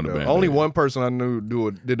 Yeah, wasn't doing the band-aid. Only one person I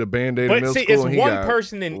knew did the band-aid in middle school. But see, it's one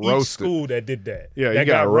person in each school that did that. Yeah, that he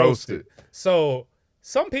got roasted. So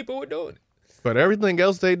some people were doing it. But everything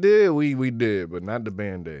else they did, we did, but not the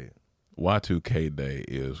band-aid. Y2K Day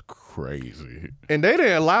is crazy. And they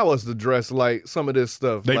didn't allow us to dress like some of this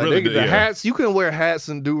stuff. They really did, hats, you couldn't wear hats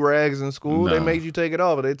and do-rags in school. No. They made you take it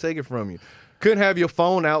off, or they take it from you. Couldn't have your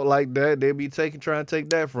phone out like that. They'd be trying to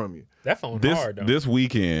take that from you. That phone hard, though. This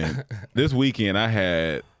weekend, I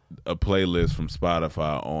had a playlist from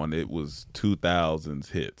Spotify on. It was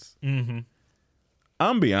 2000s hits. Mm-hmm.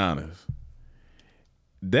 I'm be honest.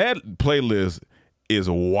 That playlist is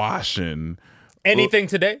washing. Anything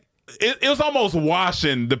today? It was almost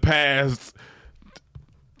washing the past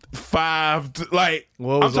 5. I'm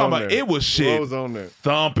talking about. It was shit. What was on there?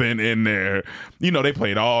 Thumping in there. You know, they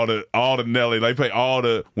played all the Nelly. They played all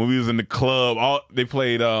the when we was in the club. They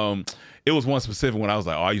played. It was one specific one. I was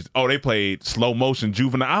like, they played Slow Motion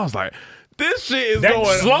Juvenile. I was like, this shit is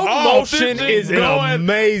going Slow off. Motion is an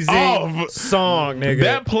amazing song, nigga.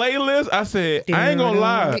 That playlist, I said, I ain't gonna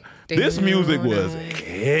lie. This music was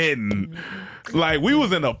hitting. Like we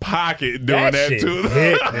was in a pocket doing that too.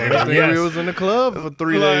 We was in the club for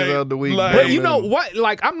 3 days out of the week. But you know what?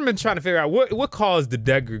 Like I've been trying to figure out what caused the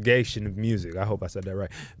degradation of music. I hope I said that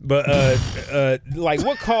right. But like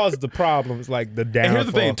what caused the problems? Like the downfall. And here's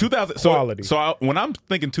the thing: 2000 quality. When I'm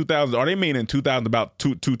thinking 2000, are they meaning 2000 about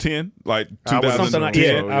 210? Like 2000? Something like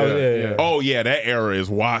yeah. Oh yeah, that era is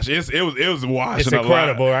washed. It was washed. It's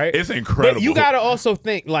incredible, right? It's incredible. But you gotta also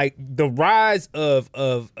think like the rise of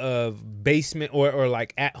basement or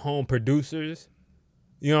like at home producers.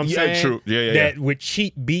 You know what I'm saying? True. Yeah. That with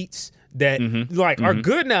cheap beats that are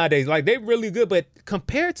good nowadays. Like they really good, but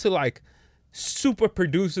compared to like super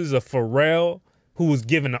producers of Pharrell, who was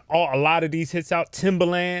giving a lot of these hits out,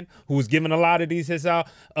 Timbaland, who was giving a lot of these hits out,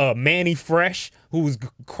 Manny Fresh, who was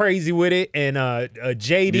crazy with it, and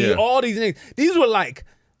JD, all these things. These were like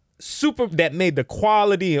super that made the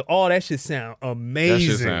quality and all that shit sound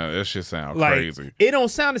amazing. That shit sound like, crazy. It don't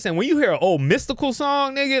sound the same. When you hear an old Mystical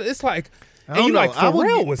song, nigga, it's like, I don't know. like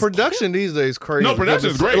Pharrell was production these days crazy. No, production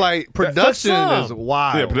is great. Like production is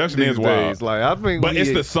wild. Yeah, production is wild. Like I think, but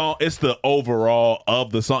it's the song. It's the overall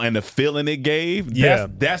of the song and the feeling it gave. Yeah,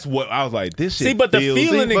 that's what I was like. This shit. See, but the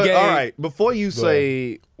feeling it gave. All right, before you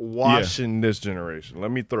say washing this generation,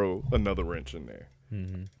 let me throw another wrench in there.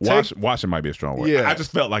 Washing might be a strong word. Yeah. I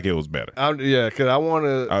just felt like it was better. Because I want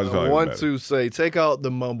like to say, take out the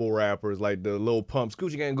mumble rappers like the Lil Pumps,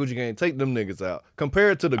 Gucci Gang, take them niggas out.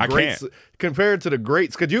 Compare it to the greats. Compare it to the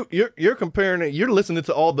greats, because you're comparing it. You're listening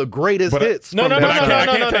to all the greatest hits. No.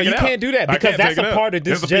 You can't do that because that's a part of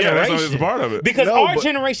this generation. That's a part of it. Because our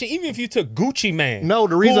generation, even if you took Gucci Mane,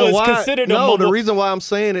 the reason why I'm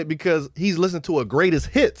saying it because he's listening to a greatest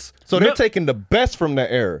hits. So they're taking the best from that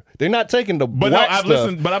era. They're not taking the black stuff.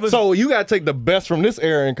 So you got to take the best from this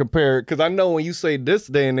era and compare it. Because I know when you say this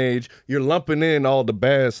day and age, you're lumping in all the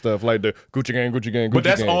bad stuff like the Gucci Gang. But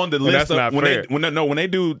that's on the list. That's not fair.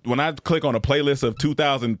 When I click on a playlist of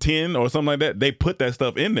 2010 or something like that, they put that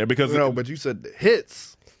stuff in there because but you said the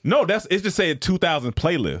hits. No, it's just saying 2000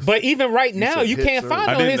 playlist. But even right now, you can't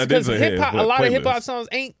find no hits because hip hop. A lot of hip hop songs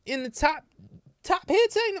ain't in the top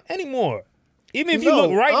hits anymore. Even if you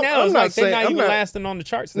look right now, it's like they're not even lasting on the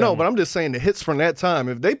charts. No, but I'm just saying the hits from that time.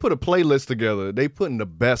 If they put a playlist together, they putting the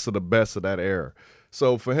best of that era.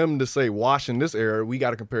 So for him to say washing this era, we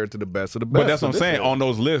got to compare it to the best of the best. But that's what I'm saying. Era. On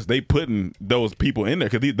those lists, they putting those people in there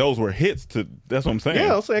because those were hits. That's what I'm saying.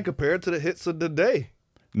 Yeah, I'm saying compare it to the hits of the day.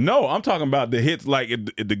 No, I'm talking about the hits like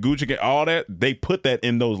the Gucci Gang, all that. They put that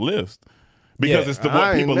in those lists. Because it's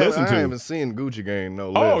what people listen to. I haven't seen Gucci Gang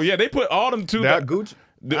list. Oh yeah, they put all them two. Gucci.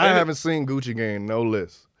 I haven't seen Gucci Gang no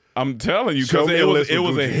list. I'm telling you because it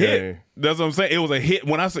was a hit. That's what I'm saying. It was a hit.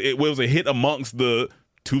 When I say it was a hit amongst the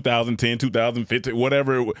 2010, 2015,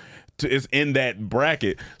 whatever. It's in that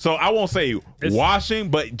bracket. So I won't say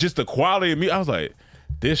washing, but just the quality of me. I was like,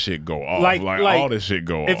 this shit go off. Like all this shit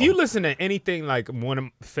go off. If you listen to anything like one of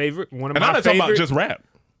my favorite, and I'm not talking about just rap.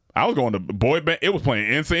 I was going to boy band. It was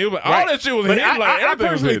playing insane. All that shit was but hitting. I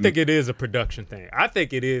personally think it is a production thing. I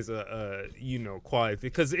think it is a quality,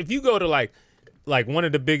 because if you go to like one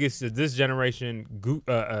of the biggest of this generation,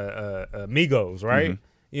 Migos, right? Mm-hmm.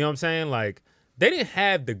 You know what I'm saying? Like they didn't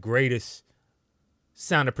have the greatest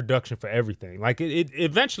sound of production for everything. Like it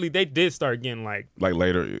eventually they did start getting like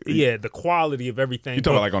later. Yeah, the quality of everything. You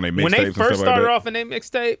talking about like on their mixtapes when they first started like off in their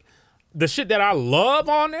mixtape. The shit that I love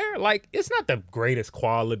on there, like, it's not the greatest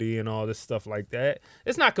quality and all this stuff like that.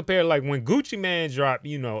 It's not compared like when Gucci Mane dropped,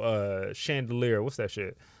 Chandelier. What's that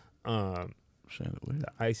shit? Chandelier.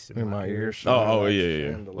 The ice in my ear. Oh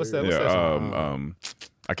yeah. What's that? Song?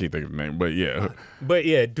 I can't think of the name, but yeah. But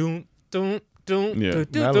yeah, doom. Yeah.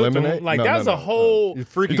 Lemonade? Like that was a whole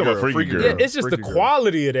Freaky Girl. Yeah, it's just the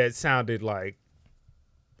quality of that sounded like,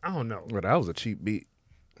 I don't know. Well, that was a cheap beat.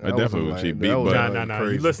 It definitely was a cheap beat. No.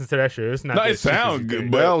 You listen to that shit. It's not. No, it sounds good,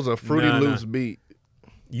 but that was a Fruity Loops beat.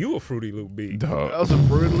 You a Fruity Loop beat. Dog. That was a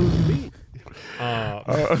Fruity Loops beat.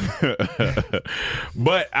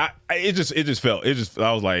 But I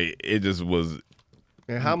was like, it just was.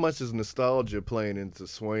 And how much is nostalgia playing into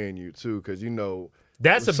swaying you too? Because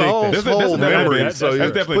that's a big thing. That's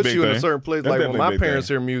definitely puts you in a certain place. Like when my parents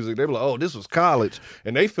hear music, they be like, "Oh, this was college,"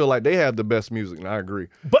 and they feel like they have the best music. And I agree.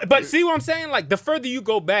 But see what I'm saying? Like the further you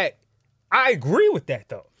go back, I agree with that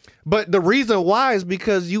though. But the reason why is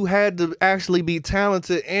because you had to actually be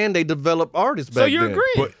talented, and they developed artists back then. So you're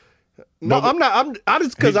agreeing? No, I'm not. I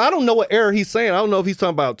just because I don't know what era he's saying. I don't know if he's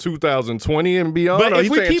talking about 2020 and beyond, or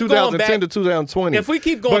he's saying 2010 to 2020. If we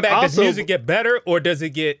keep going back, does music get better or does it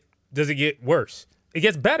get worse? It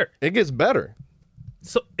gets better. It gets better.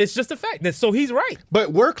 So it's just a fact. So he's right.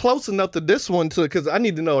 But we're close enough to this one because I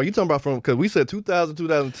need to know. Are you talking about because we said 2000,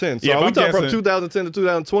 2010. So are we talking from 2010 to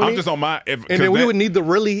 2020? I'm just on my. And then we would need to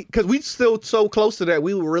really, because we still so close to that,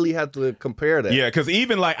 we would really have to compare that. Yeah, because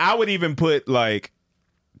even like I would even put like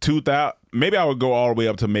 2000. Maybe I would go all the way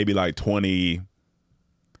up to maybe like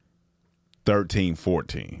 2013,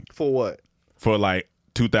 14. For what? For like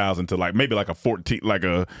 2000 to like maybe like a 14,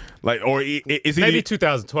 or is maybe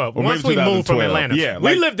 2012. Once we moved from Atlanta, yeah,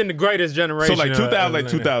 we lived in the greatest generation. So like 2000, like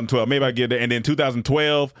 2012, maybe I get there, and then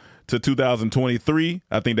 2012 to 2023.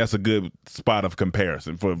 I think that's a good spot of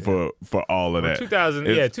comparison for all of that.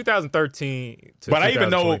 2013. To but I even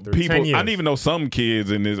know people. I even know some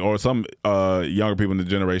kids in this or some younger people in the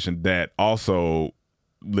generation that also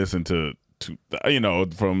listen to. So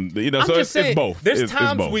it's both. There's it's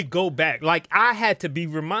times both. we go back. Like I had to be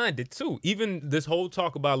reminded too. Even this whole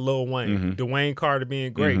talk about Lil Wayne, Dwayne Carter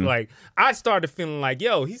being great. Like I started feeling like,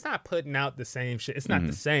 yo, he's not putting out the same shit. It's not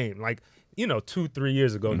the same. Like 2-3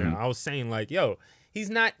 years ago now, I was saying like, yo, he's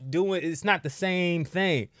not doing. It's not the same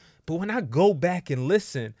thing. But when I go back and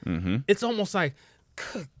listen, it's almost like,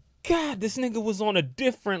 God, this nigga was on a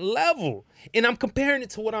different level. And I'm comparing it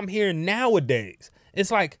to what I'm hearing nowadays. It's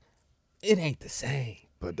like. It ain't the same.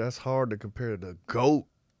 But that's hard to compare the GOAT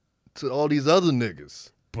to all these other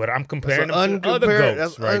niggas. But I'm comparing them to other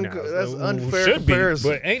goats right now. That's unfair should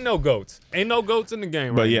comparison. Be, but ain't no goats. Ain't no goats in the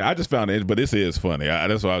game. But right yeah, now. I just found it. But this is funny.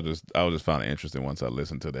 That's why I just found it interesting once I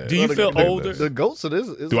listened to that. Do you feel older? The goats of this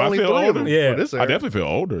is Do only I feel three older? of them. Yeah, I definitely feel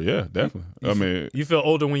older. Yeah, definitely. I mean, you feel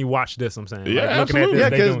older when you watch this. I'm saying. Yeah, like, absolutely. Yeah,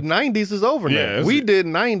 because 90s is over now. Yeah, we did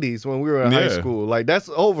 90s when we were in high school. Like that's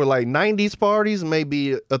over. Like 90s parties may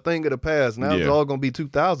be a thing of the past. Now it's all gonna be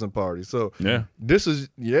 2000 parties. So this is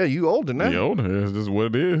you older now. You older. This is what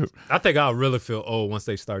it is. I think I'll really feel old once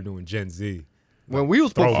they start doing Gen Z. When we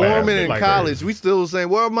was performing in college, we still was saying,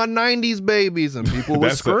 "Where are my '90s babies?" And people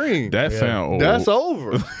would scream. That sound old. That's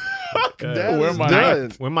over. Where my 1900s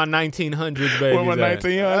babies? Where my 1900s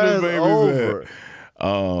babies over. At?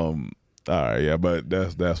 All right, yeah, but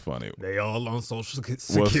that's funny. They all on Social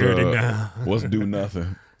Security now. What's do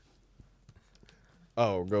nothing?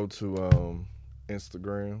 Oh, go to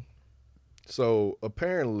Instagram. So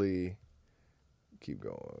apparently. Keep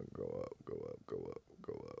going. Go up.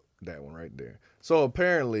 That one right there. So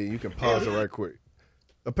apparently, you can pause it right quick.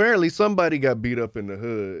 Apparently, somebody got beat up in the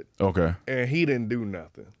hood. Okay. And he didn't do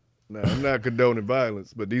nothing. Now, I'm not condoning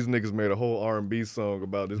violence, but these niggas made a whole R&B song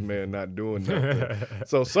about this man not doing nothing.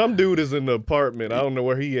 So some dude is in the apartment. I don't know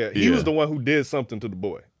where he at. He was the one who did something to the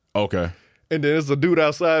boy. Okay. And then there's a dude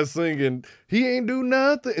outside singing, he ain't do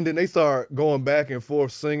nothing. And then they start going back and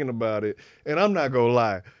forth singing about it. And I'm not going to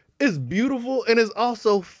lie. It's beautiful and it's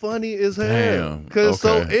also funny as hell because it's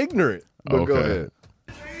so ignorant. But go ahead.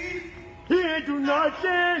 He ain't do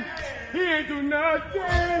nothing. He ain't do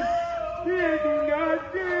nothing. He ain't do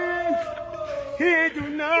nothing. He ain't do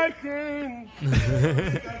nothing.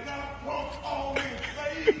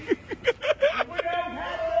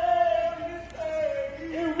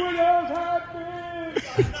 What else happened?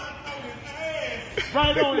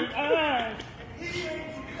 Right on his ass.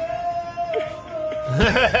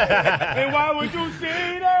 And why would you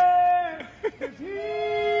say that? 'Cause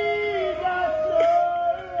he got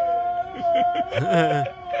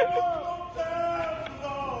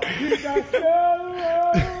He got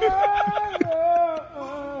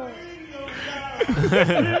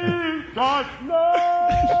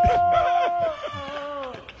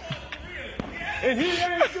and he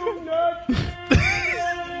ain't do nothing.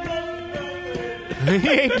 He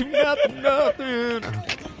ain't do nothing.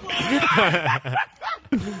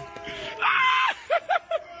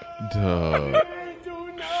 Duh.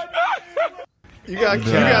 You got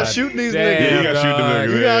to shoot these niggas. You got to shoot them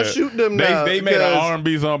niggas. You got to shoot them now. They made an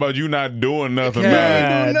R&B song about you not doing nothing. You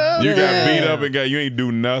ain't do nothing. You got beat up and you ain't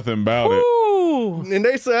do nothing about it. And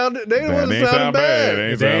they wasn't sounding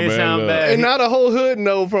bad. They ain't sound bad. And now the whole hood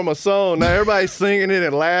know from a song. Now everybody's singing it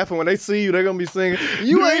and laughing. When they see you, they're going to be singing,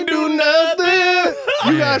 you ain't do nothing.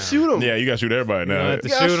 You got to shoot them. Yeah, you got to shoot everybody now. You have to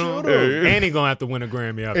shoot them. And he going to have to win a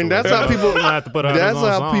Grammy afterwards. And that's how people have to put out that's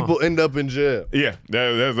how people end up in jail. Yeah,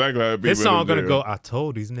 that's exactly how people His song end up in going to jail. go, I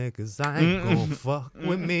told these niggas I ain't going to fuck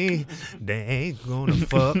with me. They ain't going to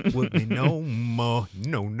fuck with me no more.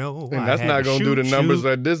 No. And that's not going to do the numbers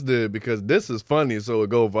that this did because this is funny, so it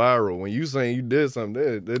go viral. When you saying you did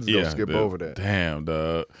something, they just gonna skip over that. Damn,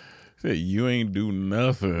 dog. Said you ain't do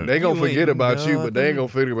nothing. They gonna forget about you, but they ain't gonna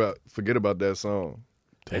forget about that song.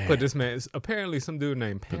 They put this man, apparently some dude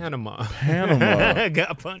named Panama. Panama.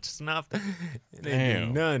 Got punched, snuffed, and they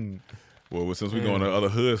did none. Well, since we're going to other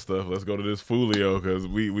hood stuff, let's go to this Fulio because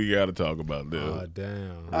we got to talk about this. Oh,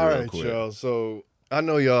 damn. All right, y'all. So I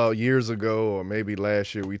know y'all years ago or maybe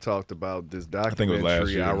last year we talked about this documentary I think it was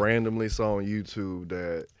last year. I randomly saw on YouTube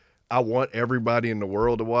that I want everybody in the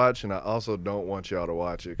world to watch, and I also don't want y'all to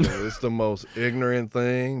watch it because it's the most ignorant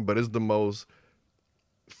thing, but it's the most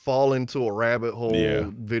fall into a rabbit hole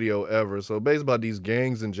video ever. So basically about these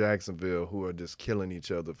gangs in Jacksonville who are just killing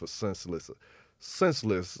each other for senseless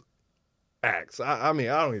acts. I mean,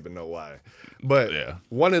 I don't even know why. But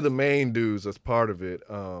one of the main dudes that's part of it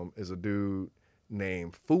is a dude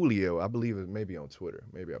named Fulio. I believe it maybe on Twitter.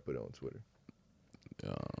 Maybe I put it on Twitter.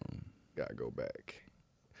 Gotta go back.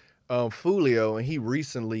 Fulio, and he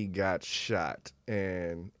recently got shot.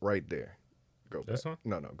 And right there. Go back. This one?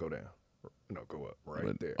 No, go down. No, go up.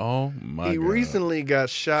 Right there. Oh, my God. He recently got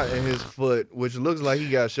shot in his foot, which looks like he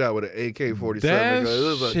got shot with an AK-47.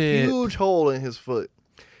 There's a huge hole in his foot.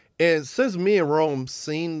 And since me and Rome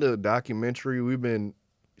seen the documentary, we've been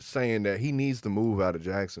saying that he needs to move out of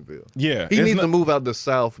Jacksonville. Yeah. He needs to move out the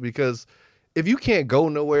South because if you can't go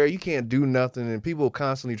nowhere, you can't do nothing, and people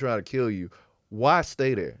constantly try to kill you, why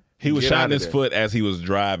stay there? He was shot in his foot as he was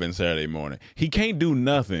driving Saturday morning. He can't do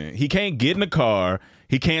nothing. He can't get in the car.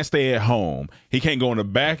 He can't stay at home. He can't go in the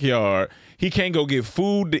backyard. He can't go get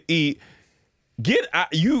food to eat.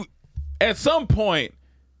 At some point,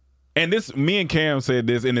 and this, me and Cam said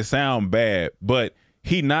this, and it sound bad, but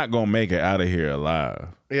he not gonna make it out of here alive.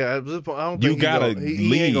 Yeah, at this point, I don't think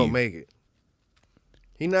he ain't gonna make it.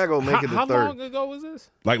 He not gonna make it to How 30. long ago was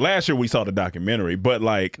this? Like last year we saw the documentary, but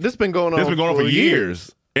like this been going on for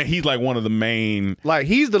years. And he's like one of the main. Like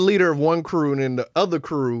he's the leader of one crew, and then the other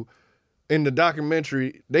crew in the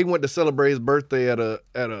documentary, they went to celebrate his birthday at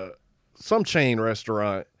some chain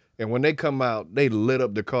restaurant. And when they come out, they lit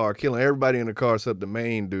up the car, killing everybody in the car except the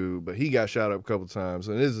main dude. But he got shot up a couple times,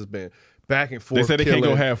 and this has been back and forth. They said they can't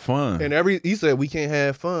go have fun. And he said we can't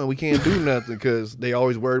have fun, we can't do nothing because they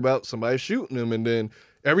always worried about somebody shooting them. And then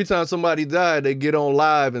every time somebody died, they get on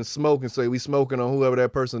live and smoke and say we smoking on whoever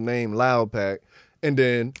that person named Loud Pack. And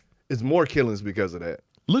then it's more killings because of that.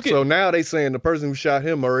 So now they saying the person who shot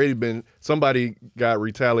him somebody got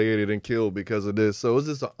retaliated and killed because of this. So it's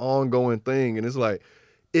just an ongoing thing. And it's like,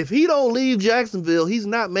 if he don't leave Jacksonville, he's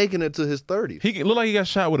not making it to his 30s. He look like he got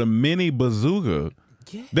shot with a mini bazooka.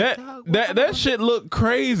 Yeah, that shit looked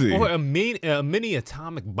crazy. Or a mini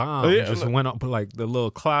atomic bomb just went up, like the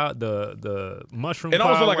little cloud, the mushroom. And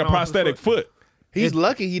also like a prosthetic foot. He's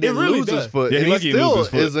lucky he didn't lose his foot. Yeah, and he still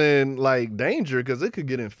is in like danger because it could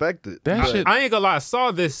get infected. I ain't gonna lie, I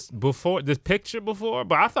saw this picture before,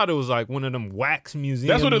 but I thought it was like one of them wax museum.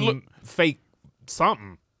 That's what it looked fake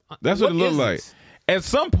something. That's what it looked like. At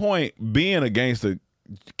some point, being a gangster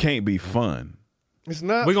can't be fun. It's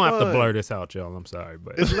not. We're gonna have to blur this out, y'all. I'm sorry,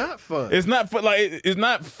 but it's not fun. It's not fun. Like it's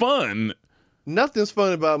not fun. Nothing's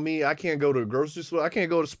fun about me. I can't go to the grocery store. I can't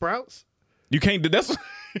go to Sprouts. You can't do that's.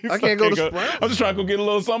 I can't go to Sprouts. I'm just trying to go get a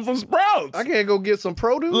little something from Sprouts. I can't go get some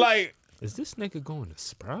produce. Like, is this nigga going to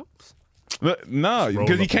Sprouts? No,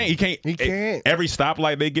 because he can't. He can't. Every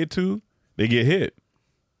stoplight they get to, they get hit.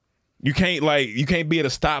 You can't be at a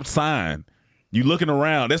stop sign. You looking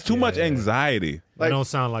around. That's too much anxiety. That don't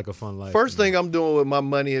sound like a fun life. First thing I'm doing with my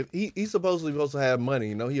money, he's supposed to have money.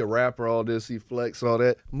 You know, he a rapper, all this, he flex, all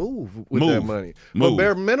that. Move with that money. But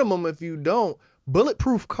bare minimum, if you don't,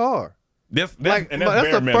 bulletproof car. That's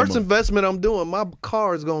the first investment I'm doing. My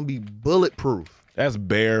car is going to be bulletproof. That's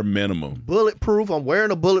bare minimum. Bulletproof. I'm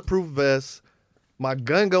wearing a bulletproof vest. My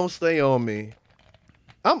gun going to stay on me.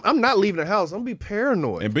 I'm not leaving the house. I'm going to be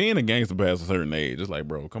paranoid. And being a gangster past a certain age, it's like,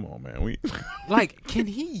 bro, come on, man. Like, can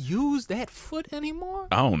he use that foot anymore?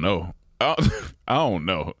 I don't know. I don't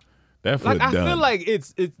know. That foot like, done. I feel like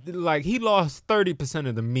it's like he lost 30%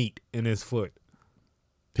 of the meat in his foot.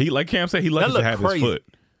 He, like Cam said, he lucky to have his foot.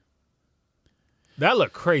 That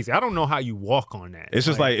looked crazy. I don't know how you walk on that. It's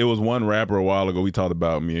just like it was one rapper a while ago. We talked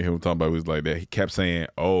about me and him talking about. It was like that. He kept saying,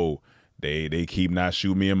 "Oh, they keep not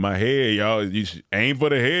shooting me in my head, y'all. You should aim for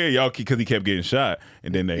the head, y'all," because he kept getting shot.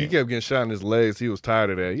 And then he kept getting shot in his legs. He was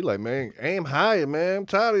tired of that. He like, man, aim higher, man. I'm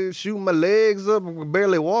tired of shooting my legs up and can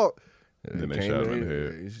barely walk. And then they shot him in the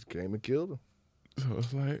head. He just came and killed him. So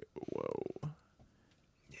it's like, whoa,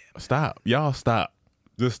 stop, y'all, stop,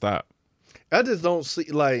 just stop. I just don't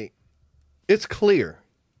see like. It's clear.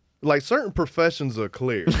 Like certain professions are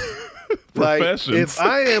clear. Like if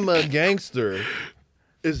I am a gangster,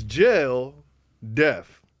 it's jail,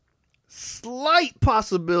 death. Slight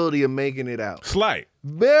possibility of making it out. Slight.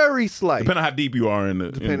 Very slight. Depending on how deep you are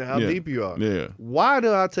Depending on how deep you are. Yeah. Why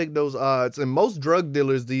do I take those odds? And most drug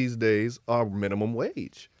dealers these days are minimum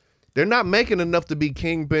wage. They're not making enough to be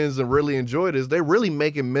kingpins and really enjoy this. They're really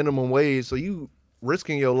making minimum wage. So you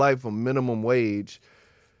risking your life for minimum wage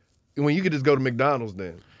when you could just go to McDonald's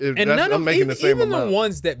then. I'm making the same amount. Even the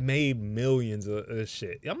ones that made millions of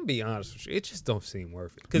shit, I'm gonna be honest with you, it just don't seem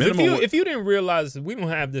worth it. Because if you didn't realize, we don't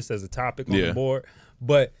have this as a topic on the board,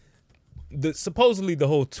 but supposedly the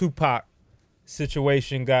whole Tupac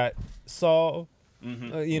situation got solved.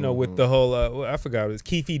 With the whole I forgot, it was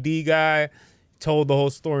Keefe D guy told the whole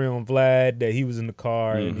story on Vlad that he was in the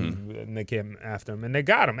car and they came after him and they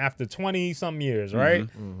got him after 20-something years, right?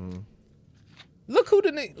 Look who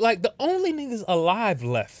the only niggas alive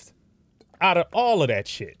left out of all of that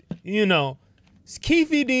shit. It's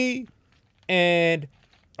Keefe D and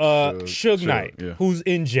Suge Knight, who's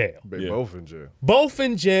in jail. They both in jail. Both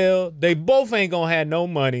in jail. They both ain't gonna have no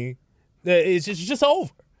money. It's just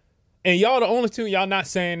over. And y'all the only two, y'all not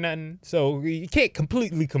saying nothing. So you can't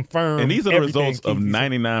completely confirm. And these are the results of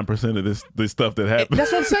 99% of this stuff that happened.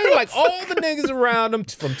 That's what I'm saying. Like all the niggas around them,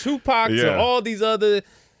 from Tupac to all these other,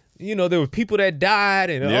 there were people that died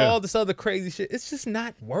and all this other crazy shit. It's just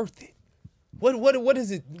not worth it. What is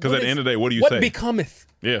it? Because at the end of the day, what do you say? say? What becometh?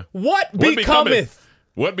 Yeah. What becometh?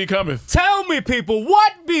 What becometh? Tell me, people,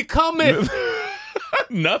 what becometh?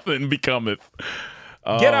 Nothing becometh.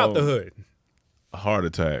 Get out the hood. A heart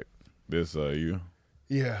attack. This you?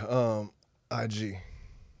 Yeah, IG.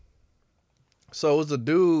 So it's a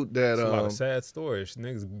dude that a lot of sad stories.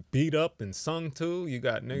 Niggas beat up and sung to. You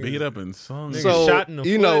got niggas beat up and sung. So shot in the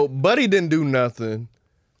foot. Buddy didn't do nothing.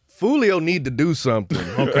 Fulio need to do something.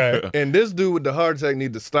 Okay. And this dude with the heart attack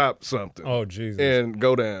need to stop something. Oh Jesus. And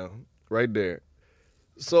go down right there.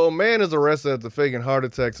 So a man is arrested after faking heart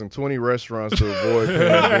attacks in 20 restaurants to avoid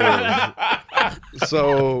paying bills.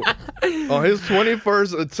 So on his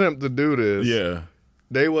 21st attempt to do this,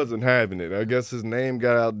 they wasn't having it. I guess his name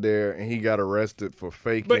got out there and he got arrested for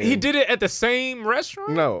faking. But he did it at the same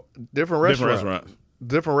restaurant? No, different restaurants.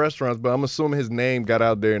 Different restaurants, but I'm assuming his name got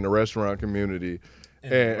out there in the restaurant community.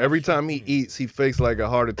 And every time he eats, he fakes like a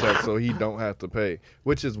heart attack so he don't have to pay,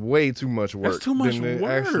 which is way too much work. That's too much than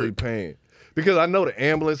work. Actually paying. Because I know the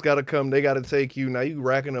ambulance got to come, they got to take you. Now you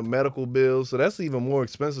racking up medical bills, so that's even more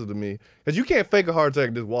expensive to me. Because you can't fake a heart attack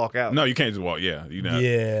and just walk out. No, you can't just walk. Yeah,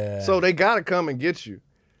 Yeah. So they got to come and get you,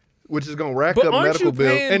 which is gonna rack up medical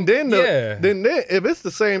bills. And then then if it's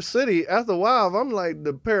the same city, after a while, I'm like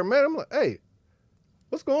the paramedic. I'm like, hey,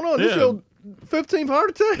 what's going on? This your 15th heart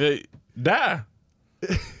attack? Hey, die.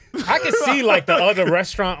 I can see like the other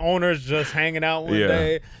restaurant owners just hanging out one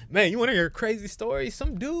day. Man, you want to hear a crazy story?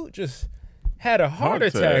 Some dude just had a heart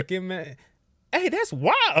attack. And man, hey, that's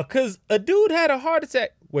wild. Because a dude had a heart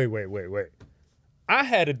attack. Wait. I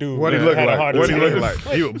had a dude. What he look like? What he look like?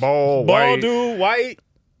 He was bald, white. Dude, white,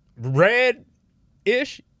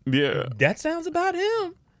 red-ish. Yeah. That sounds about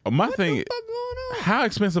him. My thing is, how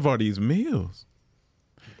expensive are these meals?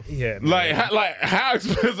 Yeah, man. Like how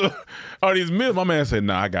expensive are these meals? My man said,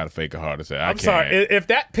 "Nah, I gotta fake a heart attack." I'm sorry. If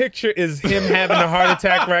that picture is him having a heart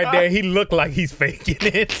attack right there, he looked like he's faking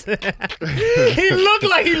it. He looked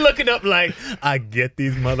like he looking up like, I get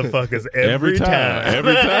these motherfuckers every time.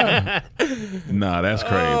 Every time. Nah, that's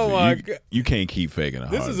crazy. Oh my God. You can't keep faking a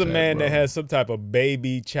heart attack. This is a man that has some type of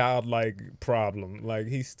baby childlike problem. Like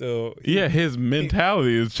he's still. Yeah, his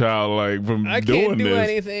mentality is childlike from I doing can't do this.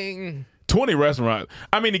 anything. 20 restaurants.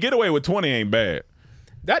 I mean, to get away with 20 ain't bad.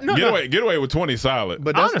 Get away with 20 solid.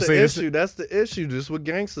 But that's honestly, the issue. That's the issue. Just with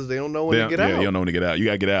gangsters, they don't know when to get out. Yeah, you don't know when to get out. You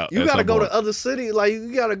gotta get out. You gotta go to other cities. Like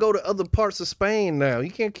you gotta go to other parts of Spain now.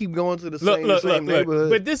 You can't keep going to the same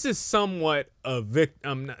neighborhood. But this is somewhat a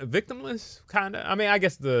victimless kind of. I mean, I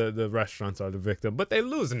guess the restaurants are the victim, but they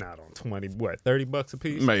losing out on $30 a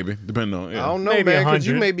piece. Maybe depending on. Yeah. I don't know, maybe man, because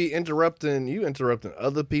you may be interrupting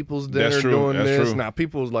other people's dinner doing this. True. Now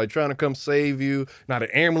people's like trying to come save you. Now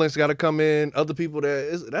the ambulance got to come in. Other people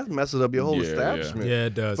that messes up your whole establishment. Yeah,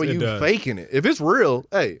 it does. For you faking it. If it's real,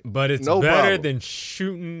 hey, but it's no better problem. than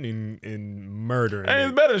shooting and murdering. And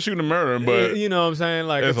it's better than shooting and murdering, but you know what I'm saying?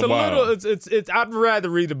 Like it's a little. It's. I'd rather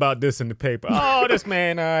read about this in the paper. Oh, this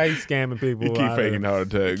man, he's scamming people. He keep faking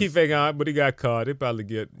heart attacks. He keep faking heart, but he got caught. He probably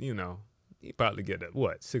get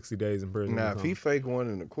 60 days in prison. Now, if he fake one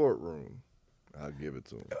in the courtroom, I'll give it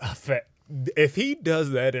to him. If he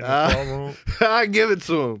does that in the courtroom, I give it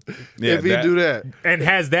to him. Yeah, if he do that and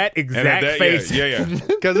has that exact face, yeah,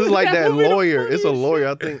 because it's like that lawyer. It's a lawyer.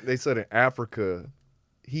 I think they said in Africa,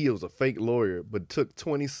 he was a fake lawyer, but took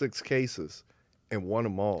 26 cases and won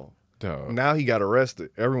them all. Dog. Now he got arrested.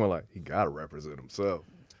 Everyone like he got to represent himself.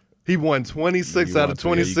 He won 26 out of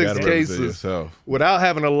 26 cases without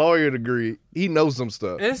having a lawyer degree. He knows some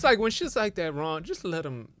stuff. And it's like when shit's like that wrong, just let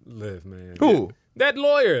him live, man. Who? That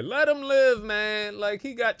lawyer, let him live, man. Like,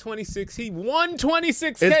 he got 26. He won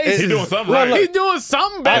 26 cases. He's doing something right. He's doing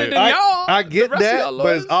something better than y'all. I get The rest of that, y'all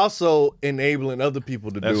but it's lawyers. also enabling other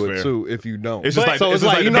people to That's do it fair. too. If you don't, It's just like- so it's it's just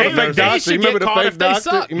like like you know the the fake fake nurses. doctor. You remember They the should get fake caught if they doctor?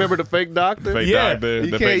 suck. You remember the fake doctor? Fake Yeah. doctor, You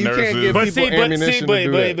the can't fake nurses. give people ammunition to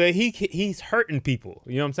do that. But he's hurting people.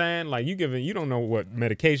 You know what I'm saying? Like, you don't know what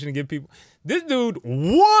medication to give people. This dude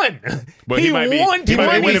won. But he might be won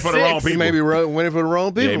winning for the wrong 26. people. He may be winning for the wrong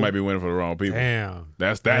people. Yeah, he might be winning for the wrong people. Damn.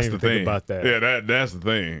 That's I the didn't thing think about that. Yeah, that's the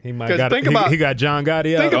thing. He might 'Cause got think about- he got John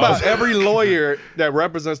Gotti out. Think about every lawyer that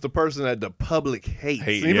represents the person that the public hates.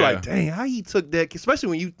 Hate, And you be yeah. like, dang, how he took that, especially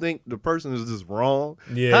when you think the person is just wrong.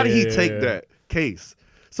 Yeah, How did he yeah, take yeah. that case?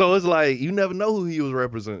 So it's like, you never know who he was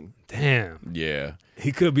representing. Damn. Yeah.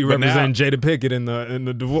 He could be But representing Jada Pickett in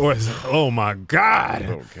the divorce. Oh my God.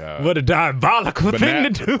 Oh, God. What a diabolical But thing now,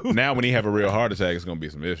 to do. now when he have a real heart attack, it's gonna be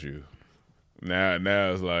some issues. Now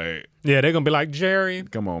it's like, Yeah, they're gonna be like, Jerry,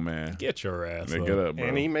 come on, man. get your ass Man, up. get up, bro.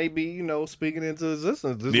 And he may be, speaking into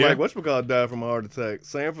existence. Just Yeah. like whatchamacallit died from a heart attack.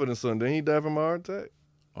 Sanford and Son, didn't he die from a heart attack?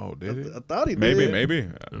 Oh, did he? I thought he Maybe, did. maybe.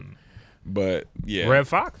 But yeah, Red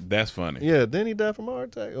Fox? That's funny. Yeah, didn't he die from a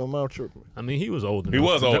heart attack? Or am I tripping? I mean, he was older. He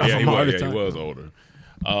was older. Yeah, he was older.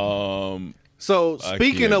 So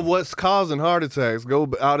speaking IKEA. of what's causing heart attacks, go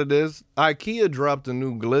out of this. IKEA dropped a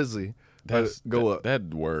new glizzy. Go up.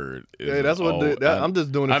 That word. Is Yeah, that's what. I'm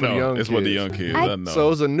just doing it I for know. the young It's kids. what the young kids. I know.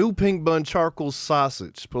 So it's a new pink bun charcoal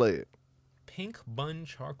sausage. Play it. Pink bun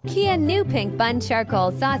charcoal. Kia new pink bun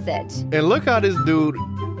charcoal sausage. And look how this dude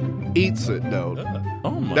eats it, though.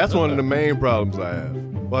 Oh my That's God. one of the main problems I have.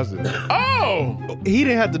 Watch this. Oh, he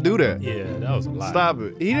didn't have to do that. Yeah, that was a lot. Stop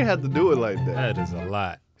it. He didn't have to do it like that. That is a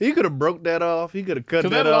lot. He could have broke that off. He could have cut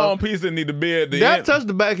Because that that long off. piece didn't need to be at the That end. touched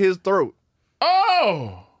the back of his throat.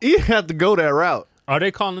 Oh, He didn't have to go that route. Are they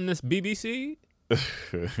calling this BBC?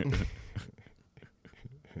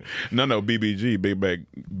 No, BBG, Big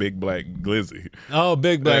Black Glizzy. Oh,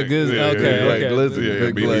 Big Black Glizzy. Yeah, Okay, Big Black okay. Glizzy. Yeah,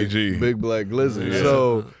 Big BBG. Big Black Glizzy. Yeah.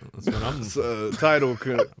 So, That's what I'm title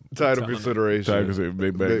consideration.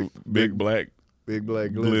 Big Black Big Black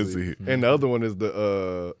Glizzy. Glizzy. And the other one is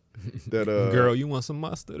the Girl, you want some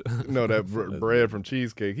mustard? No, that bread from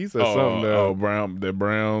Cheesecake. He said something. That brown, that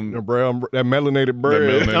melanated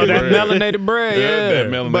bread. That that melanated bread. Yeah, that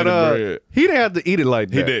melanated bread. He didn't have to eat it like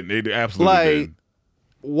that. He didn't. He absolutely Like, didn't.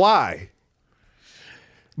 why?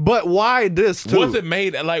 But why this too? Was it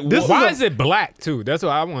made like? This Why is it black too? That's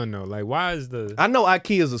what I want to know. Like, why is the? I know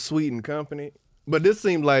IKEA is a Sweden company, but this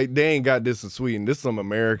seemed like they ain't got this in Sweden. This some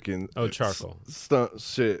American charcoal stunt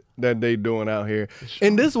shit that they doing out here,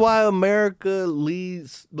 and this why America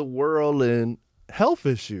leads the world in health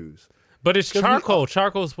issues. But it's charcoal.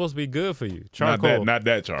 Charcoal is supposed to be good for you. Charcoal. Not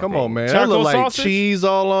that charcoal. Come on, man. Charcoal That look like sausage? cheese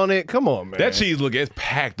all on it. Come on, man. That cheese it's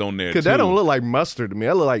packed on there. Because that don't look like mustard to me.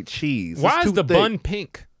 That look like cheese. Why It's is too the thick. bun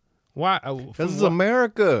pink? Why? Because it's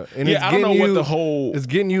America, and Yeah, it's I don't getting know what you- the whole. It's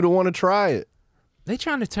getting you to want to try it. They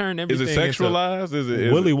trying to turn Is everything it sexualized? Is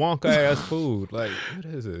it Willy Wonka ass food? Like, what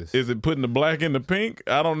is this? Is it putting the black in the pink?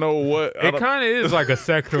 I don't know what. It kind of is like a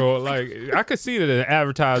sexual. Like, I could see that the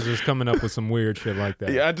advertisers coming up with some weird shit like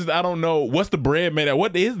that. Yeah, I don't know. What's the bread made out?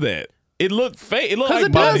 What is that? It looked fake. It looked 'Cause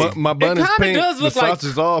like it does. butter. My bun It is kinda pink. does The look like- sausage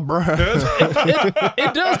is all brown.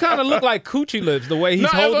 It does kind of look like coochie lips the way he's No,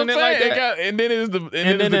 that's holding what it I'm like saying. that. And then it's the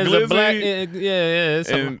And then there's glizzy a black. Yeah. It's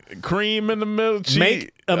and cream in the middle. Cheese.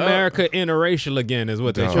 make America interracial again is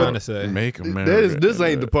what they're Dog. trying to say. Make America. This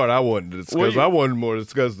ain't the part I wanted to discuss. Well, you- I wanted more to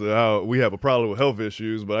discuss how we have a problem with health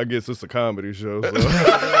issues, but I guess it's a comedy show. So.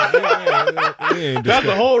 That's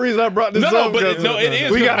the whole reason I brought this up. but because it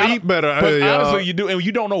is. we 'cause gotta eat better. But y'all. honestly, you do, and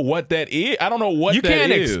you don't know what that is. I don't know what You that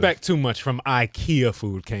can't is. expect too much from IKEA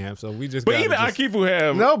food camp, so we just. But gotta even just, IKEA food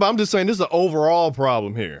have. No, but I'm just saying this is an overall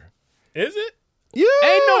problem here. is it? Yeah.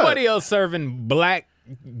 Ain't nobody else serving black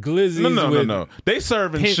glizzies. No. They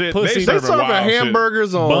serving pink shit. pussy. They They serving serving wild shit.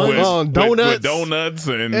 hamburgers on With donuts, donuts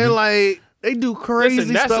and like they do crazy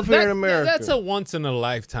Listen, that's stuff here in America. That's a once in a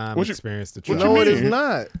lifetime What you- experience to what try. you no, it mean? is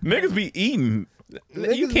not. niggas be eating.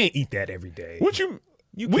 You can't eat that every day. What you?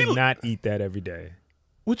 You we- cannot eat that every day.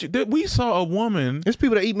 What you? We saw a woman. There's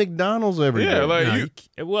people that eat McDonald's every day. Yeah, like No,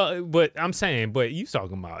 you. well, but I'm saying, but you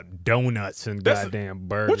talking about donuts and That's- goddamn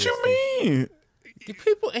burgers. What you mean?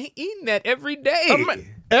 People ain't eating that every day.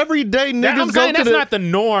 Every day niggas I'm go saying to that's the, not the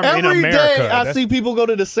norm in every America. day I That's- see people go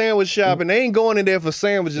to the sandwich shop and they ain't going in there for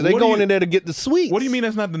sandwiches. They What do going you- in there to get the sweets. What do you mean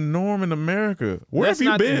that's not the norm in America? Where That's have you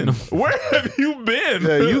not the been? norm. Where have you been?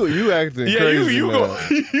 Yeah, you acting Yeah, crazy. you now.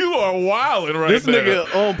 you are wilding right This now.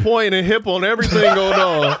 nigga on point and hip on everything going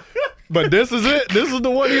on. But this is it? This is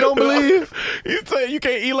the one you don't believe? You say you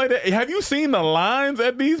can't eat like that. Have you seen the lines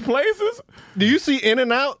at these places? Do you see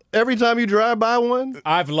In-N-Out every time you drive by one?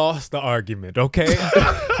 I've lost the argument, okay?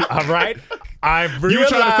 All right? I've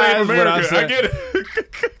realized you trying to save America. I get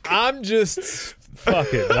it. I'm just...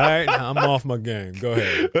 Fuck it, all right? I'm off my game. Go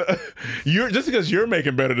ahead. Just because you're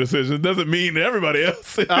making better decisions doesn't mean everybody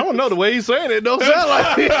else is. I don't know. The way he's saying it don't sound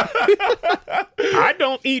like it. I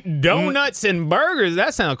don't eat donuts and burgers.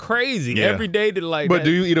 That sounds crazy. Yeah. Every day to like. But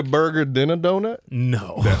do you eat a burger then a donut?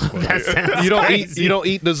 No. That sounds You don't crazy. eat. You don't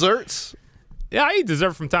eat desserts. Yeah, I eat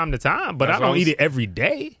dessert from time to time, but I don't eat it every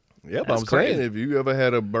day. Yep, That's I'm crazy. saying if you ever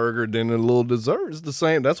had a burger then a little dessert, it's the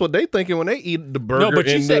same. That's what they thinking when they eat the burger. No, but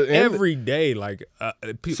you in said the, every day, like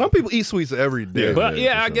some people eat sweets every day. But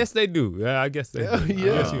I guess they do. Yeah, I guess they do. I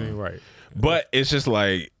guess you ain't right. But it's just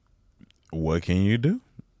like, what can you do?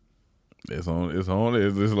 It's on. It's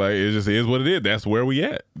just like it just is what it is. That's where we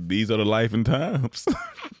at. These are the life and times.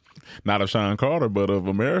 Not of Sean Carter, but of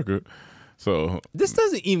America. So this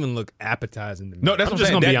doesn't even look appetizing to me. No, that's I'm what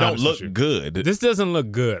just I'm saying. gonna be That don't honest look with you. good. This doesn't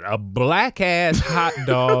look good. A black ass hot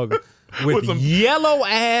dog with yellow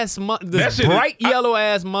ass bright yellow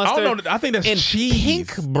ass mustard. I don't know. I think that's and cheese.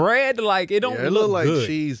 Pink bread. Like it don't it look like good.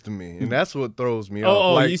 cheese to me, and that's what throws me Oh,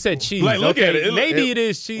 off. Like, you said cheese. Like, look at it. Maybe it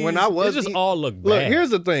is cheese. When I was it just all look bad. Look, here's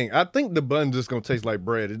the thing. I think the bun's just gonna taste like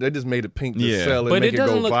bread. They just made it pink to Yeah. sell it, but make it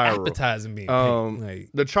doesn't go look viral. appetizing being pink. Like,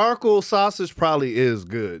 The charcoal sausage probably is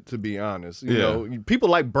good, to be honest. You know, people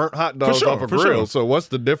like burnt hot dogs sure, off a for grill. sure. So what's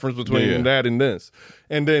the difference between that and this?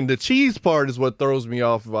 And then the cheese part is what throws me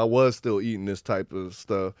off if I was still eating this type of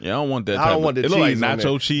stuff. Yeah, I don't want that. I don't want the it cheese. look like on nacho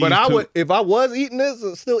there. cheese. But I too. would, if I was eating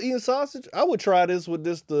this, still eating sausage, I would try this with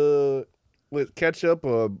with ketchup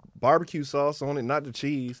or barbecue sauce on it, not the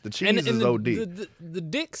cheese. The cheese is OD. The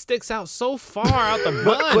dick sticks out so far out the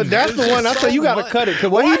bun. But that's the one I tell you got to cut it because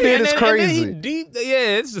what he did is crazy.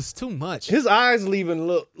 It's just too much. His eyes leaving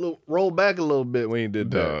look roll back a little bit when he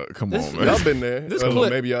did that. Come on, man. Y'all been there? This Well, clip-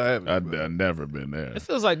 maybe y'all haven't. I've never been there. It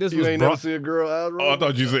feels like this You was ain't brought. never see a girl eyes roll? Oh, I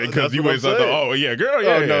thought you said because That's you what always I'm thought, saying. oh yeah, girl,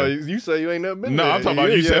 yeah. Oh no, yeah. you say you ain't never been No, there. I'm talking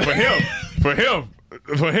about you said for him.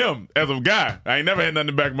 For him, as a guy, I ain't never had nothing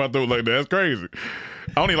in the back of my throat like that. That's crazy.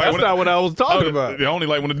 I only like That's not what I was talking about. I only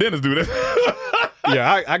like when the dentist do that.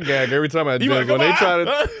 Yeah, I gag every time I do it. When they try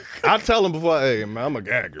to, I tell them before, hey man, I'm a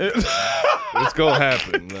gagger. It's gonna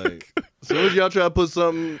happen. Like, as soon as y'all try to put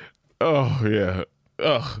something, Oh yeah.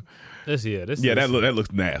 Ugh. That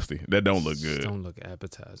looks nasty. That don't look good. Don't look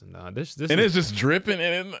appetizing. Nah, this And it's just dripping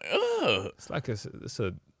and it's like it's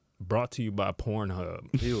a brought to you by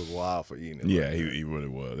Pornhub. he was wild for eating it. yeah, he really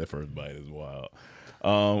was. That first bite is wild.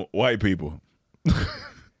 White people,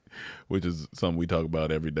 which is something we talk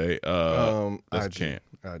about every day. IG.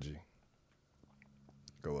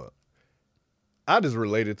 Go up. I just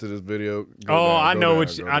related to this video. I know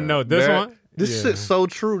this one. This shit's so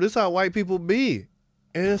true. This is how white people be,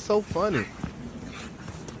 and it's so funny.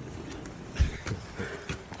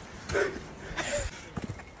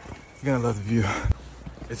 You're gonna love the view.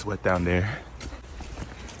 It's wet down there.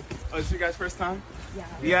 Oh, this is your guys' first time?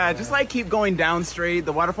 Yeah, just like keep going down straight.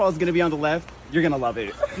 The waterfall is gonna be on the left. You're gonna love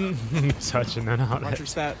it. Touching that out. Watch your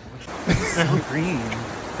step. It's so green.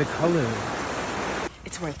 The color.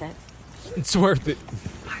 It's worth it. It's worth it.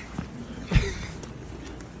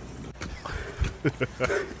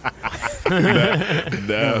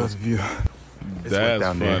 That's view. That's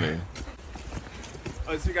down funny. there.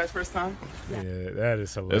 Oh, this is your guys' first time? Yeah, that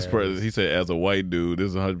is hilarious. He said, as a white dude, this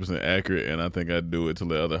is 100% accurate, and I think I'd do it to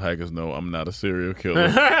let other hikers know I'm not a serial killer.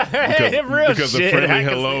 because shit, a friendly I can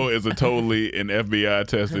hello is a totally an FBI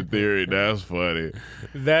tested theory. That's funny.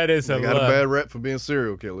 That is They got a bad rep for being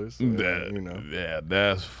serial killers. So, you know. Yeah,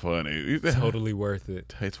 that's funny. Totally worth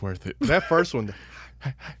it. It's worth it. That first one,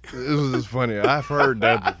 this was just funny. I've heard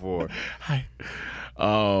that before.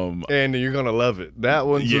 And you're gonna love it. That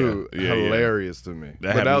one too, hilarious to me.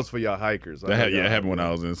 That was for y'all hikers. That happened when I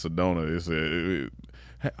was in Sedona. They said,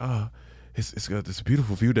 it's got this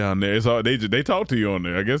beautiful view down there. It's all they talk to you on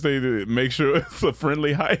there. I guess they make sure it's a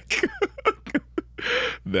friendly hike.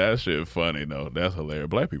 That shit funny though. That's hilarious.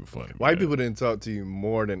 Black people funny. White people didn't talk to you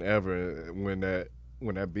more than ever when that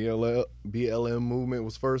BLM movement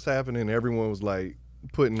was first happening. Everyone was like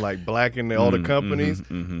putting like black in all the companies.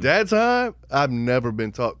 That time, I've never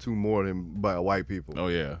been talked to more than by white people. Oh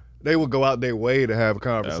yeah, they would go out their way to have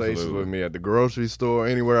conversations with me at the grocery store,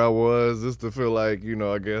 anywhere I was, just to feel like, you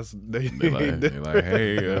know, I guess they like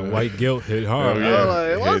hey, white guilt hit hard.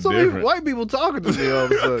 Like, why so many white people talking to me all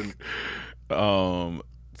of a sudden?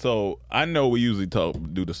 So I know we usually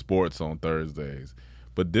do the sports on Thursdays,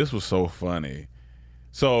 but this was so funny.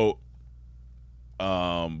 So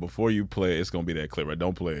before you play it's gonna be that clip, right?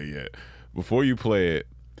 Don't play it yet. Before you play it,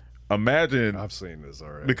 imagine I've seen this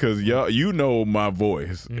already. Because y'all, you know my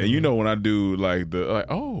voice, and you know when I do like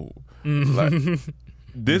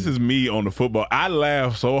this is me on the football. I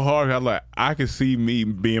laugh so hard. I can see me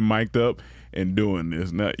being mic'd up and doing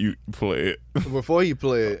this. Not you play it. Before you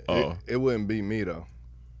play it, it wouldn't be me though.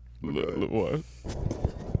 Look what?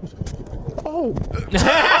 Oh.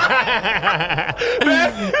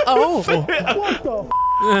 Oh. What the?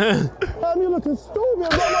 Had me looking stupid,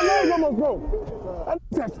 but my leg almost broke. I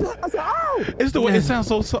said, ow! It's the way it sounds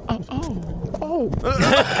so. Oh.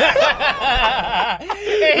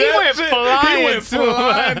 He went flying. He went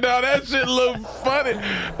flying. Dog. That shit looked funny.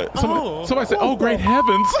 Somebody said, "Oh, great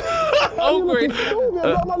heavens!" Oh, great.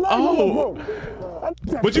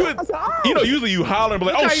 But you know, usually you holler and be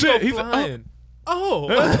like, "Oh shit!" He's flying.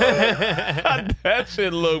 That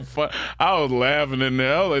shit looked fun. I was laughing in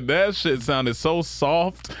there. I was like, that shit sounded so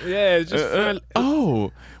soft. Yeah, it's just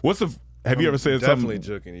what's the? Have you ever said definitely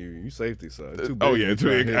something? Definitely juking you. You safety side. Too big. Oh yeah,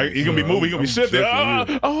 he gonna be moving. He gonna be shifting.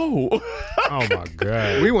 Oh my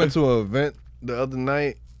god. We went to an event the other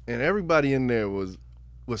night, and everybody in there was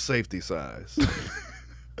safety size.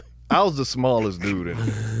 I was the smallest dude in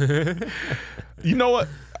it. You know what?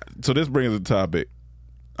 So this brings the topic.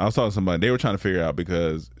 I was talking to somebody. They were trying to figure out,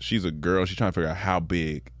 because she's a girl. She's trying to figure out how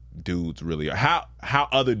big dudes really are. How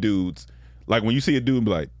other dudes, like when you see a dude and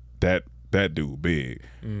be like, that dude big.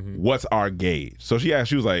 Mm-hmm. What's our gauge? So she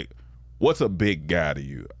was like, what's a big guy to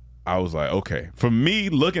you? I was like, okay. For me,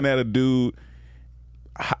 looking at a dude,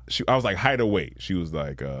 I was like, height or weight? She was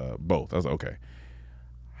like, both. I was like, okay.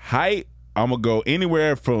 Height, I'm going to go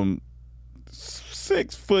anywhere from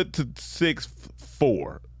 6 foot to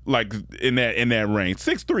 6'4", like in that range.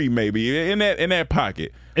 6'3" maybe, in that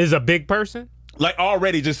pocket. Is a big person? Like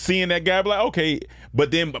already just seeing that guy, be like, okay,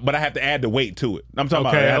 but I have to add the weight to it. I'm talking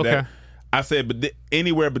about that. I said, but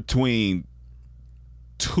anywhere between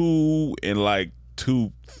 2 and like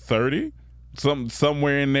 230,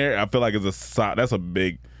 somewhere in there. I feel like that's a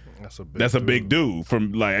big dude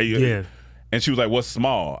from like yeah. And she was like, "What's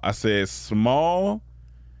small?" I said, "Small."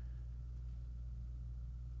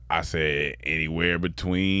 I said anywhere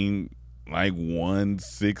between like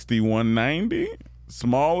 160, 190,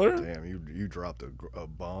 smaller. Damn, you dropped a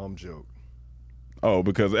bomb joke. Oh,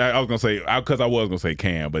 because I was gonna say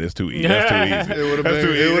Cam, but it's too easy. That's too easy.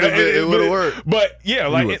 It would have worked. But yeah,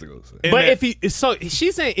 like. But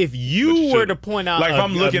she's saying if you were to point out, like if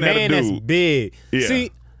I'm looking at a dude that's big. Yeah.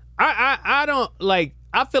 See, I don't like.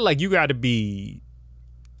 I feel like you got to be.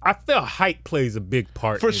 I feel height plays a big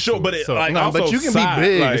part for sure, but but you can be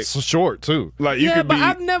big. Like, it's short too. Like you but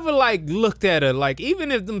I've never like looked at it like,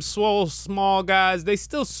 even if them small guys, they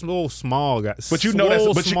still small guys. But you know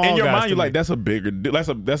in your mind you're like, that's a bigger. That's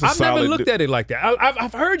a I've solid. never looked at it like that.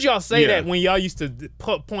 I've heard y'all say that when y'all used to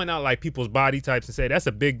point out like people's body types and say that's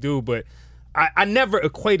a big dude, but I never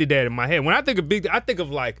equated that in my head. When I think of big, I think of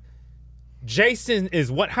like. Jason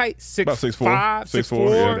is what height? 6'5", 6'4".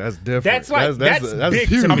 Yeah, that's different. That's big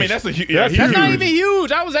huge. to me. I mean, that's huge. That's not even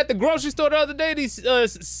huge. I was at the grocery store the other day. These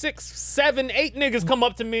 6, 7, 8 niggas come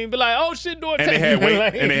up to me and be like, "Oh shit, do it." And they had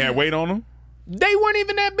weight. And they had weight on them. They weren't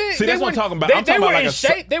even that big. See, that's what I'm talking about. They were in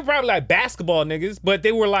shape. They were probably like basketball niggas, but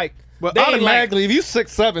they were like. But automatically, if you 6'7",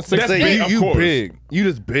 6'8", you big. You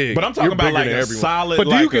just big. But I'm talking about like a solid. But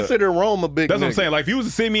do you consider Rome a big? That's what I'm saying. Like if you was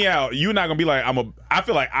to send me out, you're not gonna be like I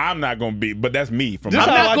feel like I'm not gonna be. But that's me. I'm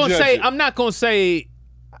not gonna say.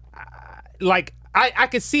 Like I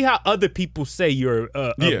can see how other people say you're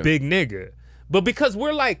a big nigga, but because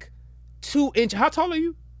we're like 2 inch. How tall are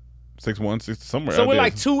you? 6'1", 6 somewhere. So we're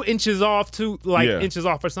like 2 inches off, inches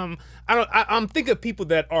off or something. I'm thinking of people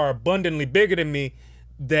that are abundantly bigger than me.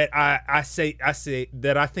 That I say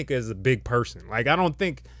that I think as a big person. Like I don't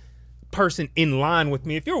think person in line with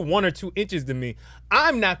me. If you're 1 or 2 inches to me,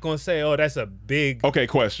 I'm not gonna say, "Oh, that's a big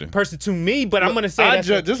question person to me." But I'm gonna say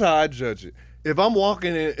this is how I judge it. If I'm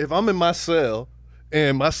walking in, if I'm in my cell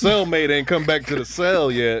and my cellmate ain't come back to the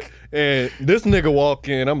cell yet, and this nigga walk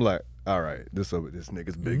in, I'm like, all right, this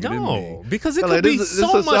nigga's bigger than me. No, because it could be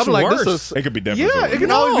so much worse. It could be definitely. Yeah, it can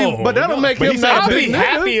always be, but that don't make him not big. I'll be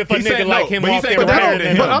happy if a nigga like him walk in.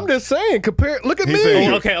 But I'm just saying, look at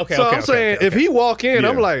me. Okay. So I'm saying, if he walk in,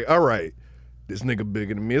 I'm like, all right, this nigga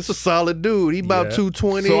bigger than me. It's a solid dude. He about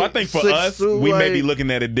 220. So I think for us, we may be looking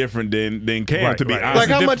at it different than Cam. To be honest, like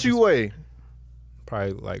how much you weigh?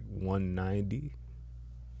 Probably like 190.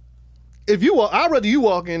 If you walk, I'd rather you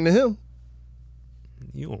walk into him.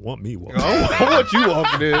 You don't want me walking. I want you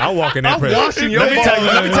walking in. I'm walking in. I'm washing your Let me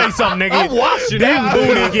tell you something, nigga. I'm washing that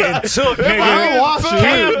booty getting took, nigga. I'm washing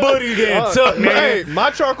Cam booty getting took, nigga. Hey, my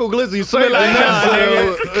charcoal glizzy say like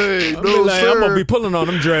nigga. Hey, I'm gonna be pulling on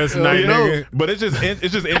them dreads tonight, nigga. But it's just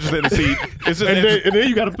interesting to see. It's just and then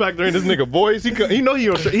you got to factor in this nigga voice. He know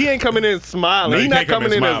he ain't coming in smiling. No, he not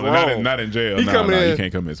coming in as wrong. Not in jail. He coming in. You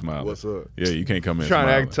can't come in smiling. What's up? Yeah, you can't come in trying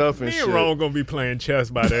smiling. to act tough and Me shit. and Ron gonna be playing chess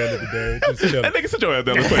by the end of the day. Just chill. That nigga sit your ass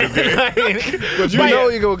down and play this game. But you know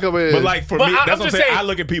he gonna come in. But like for me, I'm that's what I'm just saying. saying- I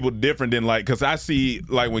look at people different than like, because I see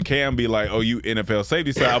like when Cam be like, "Oh, you NFL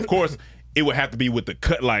safety side." Of course, it would have to be with the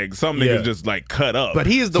cut. Like some niggas just like cut up. But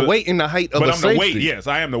he is the weight and the height of but a I'm safety. the weight. Yes,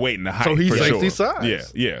 I am the weight and the height. So he's for safety sure.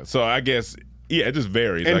 size. Yeah. So I guess it just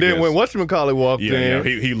varies. And I then guess. when whatchamacallit walked in,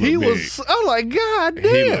 he looked was. big. I'm like, God damn.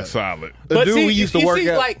 He looked solid. The But dude see, we used to you work see,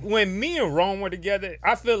 out. like when me and Ron were together,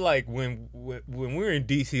 I feel like when we were in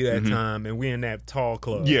DC that time and we in that tall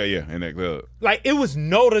club, Yeah, in that club. like it was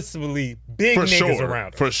noticeably big For niggas sure,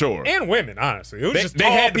 around us. for sure. And women, honestly. It was just They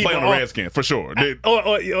tall had to people play on the all- Redskins for sure.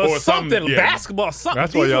 or something, yeah. basketball, something.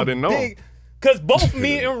 That's why These y'all were didn't know. big- Cause both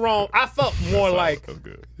me and Ron, I felt more like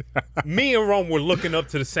me and Ron were looking up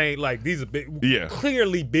to the same. Like these are big,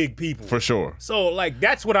 clearly big people For sure. So like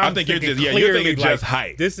that's what I'm I think you're thinking. just you're clearly, thinking like, just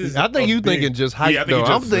height. This is. I think a you big- thinking just height I think though. you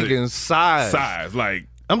I'm just thinking size. Size, like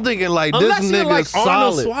I'm thinking like Unless this you're nigga like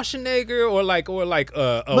Arnold solid. Schwarzenegger or like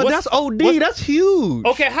But what's- that's OD. what's- That's huge.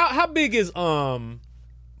 Okay, how big is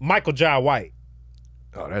Michael Jai White?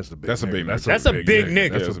 Oh, that's the big. That's a nigga. big nigga. That's a big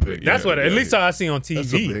nigga. That's a big. That's nigga. what at least I see on TV.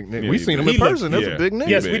 That's a big nigga. Yeah, We he seen him big. in person. That's Yeah. a big nigga.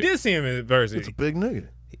 Yes, we did see him in person. It's a big nigga.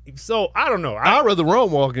 So I don't know. I'd rather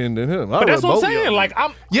Rome walk in than him. But that's what I'm saying. Like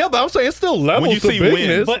I'm. Yeah, but I'm saying it's still levels when you to see win,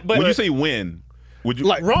 bigness. But when you say win, would you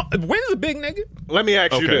like Wynn's a big nigga. Let me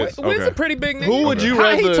ask you Okay. this: Wynn's a pretty big nigga. Who would you How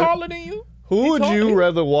rather? he taller than you? Who would taller you than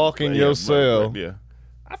rather walk in your cell, Yeah.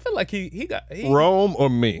 I feel like he got. Rome or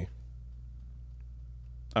me?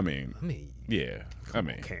 I mean, yeah. I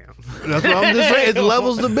mean, Cam. That's what I'm just saying. It's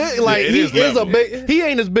levels to big. Like Yeah, it he is is a levels. big. He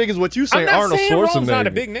ain't as big as what you I'm saying. not Arnold saying Rome's not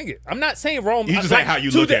a Schwarzenegger. big nigga. I'm not saying Rome. You just saying how you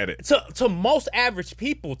look at it. To most average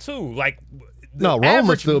people too. Like No, Rome would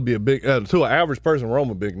average, still be a big. To an average person, Rome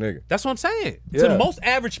a big nigga. That's what I'm saying. Yeah. To most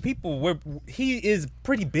average people, he is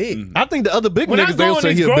pretty big. I think the other big When I niggas go they'll in say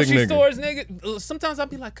these he a big grocery nigga. stores, nigga, sometimes I'll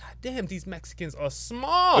be like, God damn, these Mexicans are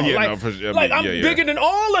small. Oh, yeah, like, no, for sure. I like mean, I'm yeah. bigger than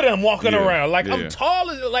all of them walking Yeah, around. Like yeah. I'm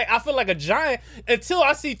taller. Like I feel like a giant until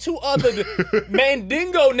I see two other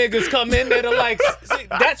Mandingo niggas come in that are like, see,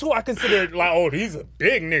 that's who I consider like, oh, these are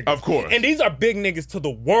big niggas. Of course. And these are big niggas to the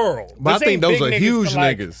world. But I This ain't think those big are niggas huge to,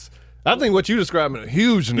 like, niggas. I think what you describing are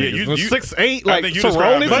huge niggas. you- When you- 6'8", I like think you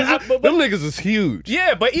Saronis, described it. them niggas is huge.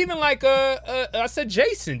 Yeah, but even like I said,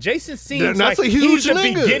 Jason seems That's like a huge he's the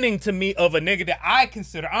nigga. beginning to me of a nigga that I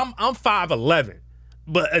consider. I'm 5'11",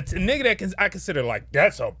 but a nigga that I consider like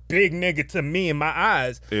that's a big nigga to me in my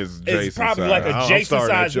eyes. Is Is Jason probably size. like a I'm Jason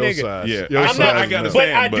starting at size your nigga. size. Yeah, Your I'm not, I gotta but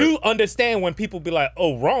understand, I but- do understand when people be like,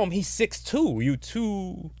 "Oh, Rome, he's 6'2". You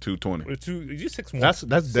 220. you 6'1". That's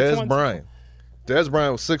 6'1", Dez Bryant. Dez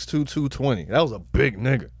Bryant was 6'2", 220. That was a big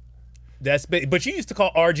nigga. That's big. But you used to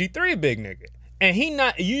call RG3 a big nigga. And he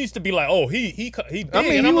not. You used to be like, oh, he big. I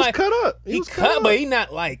mean, and he I'm was like, cut up. He was cut, but he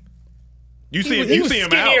not like. You see him. He You was see him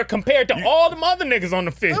skinnier out. compared to all them other niggas on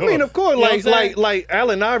the field. I mean, of course, You know what I'm saying? like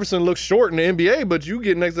Allen Iverson looks short in the NBA, but you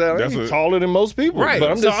get next to Allen, That's he's a- taller than most people. right. But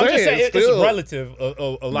I'm just saying, it's still, relative.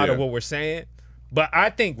 A lot of Yeah. what we're saying, but I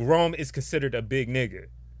think Rome is considered a big nigga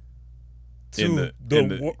to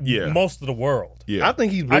most of the world. Yeah. I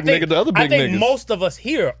think he's big nigga to other big I think niggas. most of us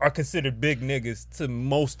here are considered big niggas to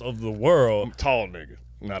most of the world. Tall nigga,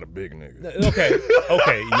 not a big nigga.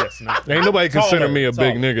 Okay, yes. Not, Ain't nobody consider taller, me a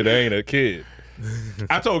big taller. nigga that ain't a kid.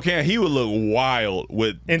 I told Cam he would look wild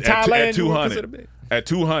with In at Thailand, you would 200. consider big? At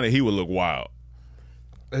 200, he would look wild.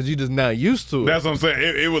 As you just not used to it. That's what I'm saying.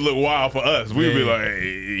 It would look wild for us. We'd be Yeah. like,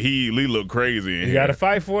 hey, he look crazy. In You here. got to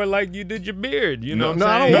fight for it like you did your beard. You know No, what I'm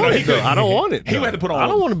I saying? don't want he it though. could- I don't want it. he though. had to put on- I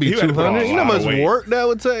don't want to be he had to put on 200. a You know how lot much of weight. work that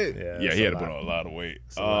would take? Yeah, that's he had a to put lot. on a lot of weight.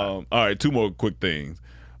 All right, two more quick things.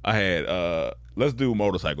 I had let's do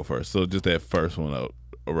motorcycle first. So just that first one up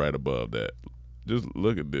right above that. Just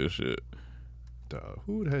look at this shit. Dog,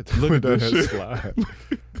 who would have Look at that this shit. slide?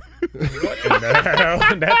 What in the hell?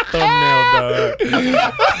 That thumbnail,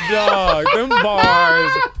 dog. Dog, them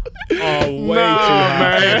bars are way too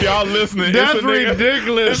high. Man, if y'all listening, That's it's a nigga,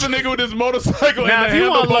 ridiculous. It's a nigga with his motorcycle Now, and if the you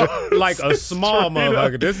want to handlebars look like a small straight up.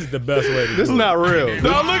 motherfucker, this is the best way to do it. This is not real. No,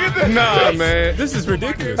 look at that. Nah, man. This is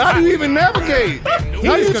ridiculous. How do you even navigate? How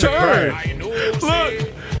He's you gonna turn?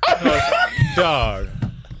 crash. Look. Dog,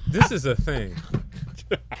 this is a thing.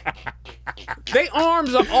 They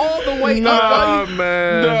arms are all the way Nah, up.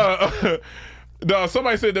 man. No,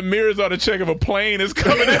 somebody said the mirrors are to check if a plane is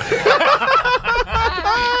coming in.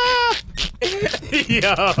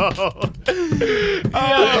 Yo.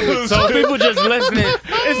 So people just listening.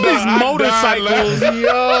 It's these motorcycles.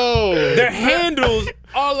 Yo. Their handles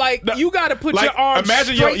are like, you got to put your arms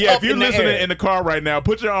imagine straight if up you're in the listening air. in the car right now,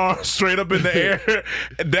 put your arms straight up in the air.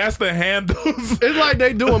 That's the handles. It's like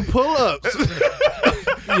they doing pull-ups.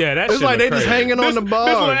 Yeah, that's It's like they just hanging on the bar.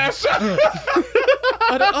 This last shot.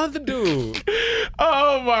 Or the other dude.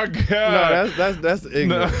 Oh my god. No, that's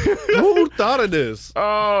ignorant. Who thought of this?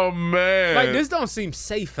 Oh man. Like, this don't seem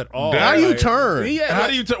safe at all. How you turn? Yeah, How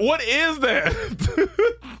do you turn? What is that?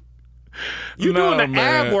 You No, doing the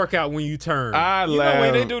man. ab workout when you turn. I you laugh. know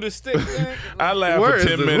when they do the stick thing? I laughed Where for is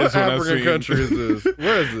 10 this? minutes What when African I seen country is this?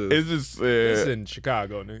 Where is this? It's just It's in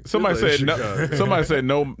Chicago, nigga. somebody It's like said no. Chicago. Somebody said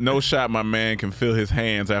no shot. My man can feel his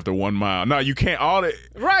hands after 1 mile. No, you can't. All that.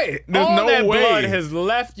 Right. There's all no that way. blood has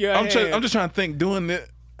left your I'm hand. just trying to think. Doing it.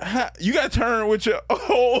 You got to turn with your.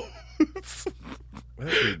 Oh.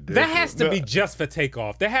 That has to be just for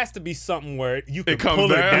takeoff. There has to be something where you can comes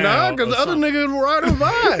pull it down. down. Nah, because or the other something. niggas riding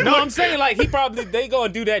by. No, I'm saying like they gonna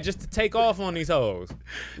do that just to take off on these hoes.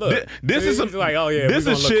 Look, This is he's like, oh yeah, This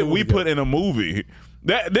we is gonna look shit cool we together. put in a movie.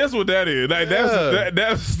 That's what that is. Like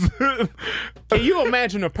that's. Can you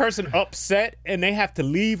imagine a person upset and they have to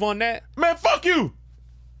leave on that? Man, fuck you.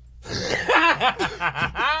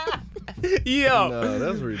 Yo, No,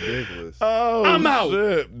 that's ridiculous. Oh, I'm out.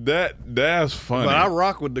 Shit. That's funny. But I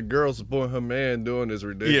rock with the girl supporting her man doing this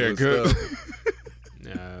ridiculous good. stuff.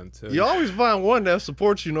 Nah, You always find one that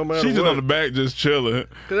supports you no matter She's what. just on the back, just chilling.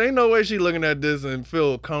 Because ain't no way she looking at this and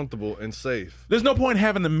feel comfortable and safe. There's no point in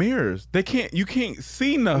having the mirrors. You can't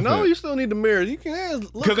see nothing. No, you still need the mirrors. You can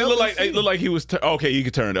look Because up it looked like he was. Okay, you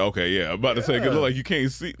could turn it. Okay, yeah. I'm about to say, 'cause it Yeah. look like you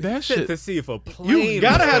can't see that shit shit. to see if a plane. You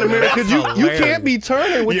gotta have the mirror because you can't be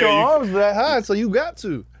turning with Yeah, your you- arms that high, so you got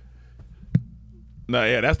to. No,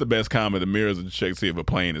 yeah, that's the best comment. The mirrors and check to see if a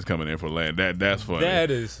plane is coming in for land. That's funny. That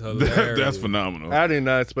is hilarious. That's phenomenal. I did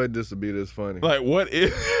not expect this to be this funny. Like, what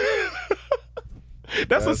is?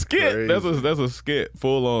 That's a skit. crazy. That's a skit.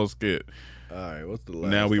 Full on skit. All right, what's the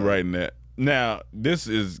last? Now we one? writing that. Now this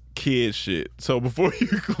is kid shit. So before you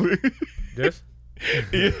click this.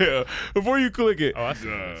 Yeah, before you click it,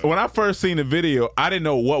 when I first seen the video, I didn't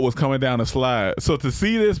know what was coming down the slide. So to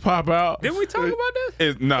see this pop out, Didn't we talk about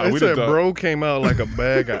this? No, They we said didn't talk. bro came out like a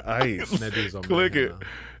bag of ice. That dude's on Click it.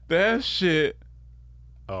 That shit.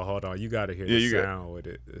 Oh, hold on. You got to hear Yeah, the you got- sound with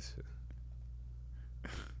it. This-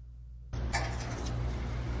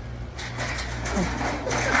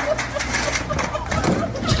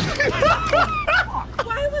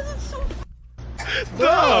 Why was it so?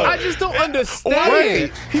 Dog, I just don't understand.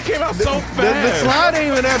 Wait, he came out so The fast. slide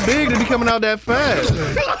ain't even that big to be coming out that fast.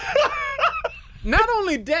 Not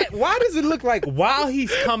only that, why does it look like while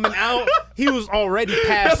he's coming out, he was already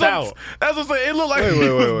passed out? That's what I'm saying. It looked like Wait, he wait,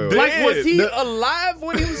 was wait, wait. dead. Like, was he The- alive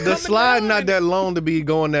when he was The coming slide down? not that long to be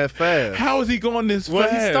going that fast. How is he going this Well,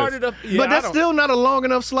 fast? he started up. Yeah, but that's I don't- still not a long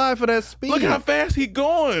enough slide for that speed. Look how fast he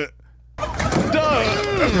going.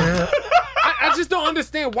 Duh. I just don't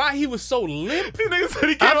understand why he was so limp. This nigga said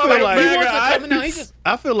he came I out feel like like- a He bag of wasn't coming out. He ice. just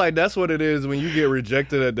I feel like that's what it is when you get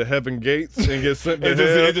rejected at the heaven gates and get sent to It just-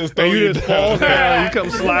 hell, it just throw and you you just down. fall down. You come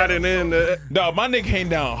sliding in. No, my nigga came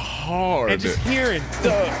down hard. and just hearing.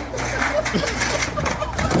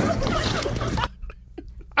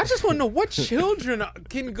 I just want to know what children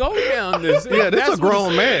can go down this. Yeah, this That's a grown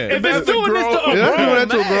what- man. If That's it's a doing this to grown- a If that's doing grown that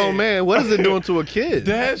to a grown man, man, what is it doing to a kid?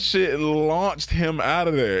 That shit launched him out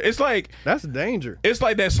of there. It's like That's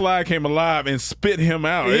like that slide came alive and spit him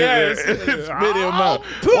out. Yes. It spit him out.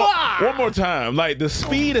 One more time. Like the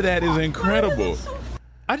speed of that is incredible.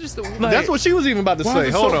 I just That's what she was even about to Why say.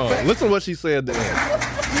 is it Hold so on. fast? Listen to what she said at the end.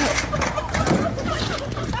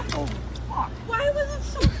 Why was it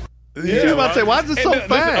so? She was about to say, why is it so Listen,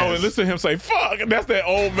 fast? oh, and listen to him say, fuck. That's that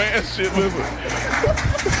old man shit.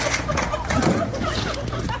 Listen.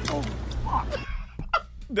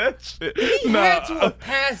 That shit. He had to have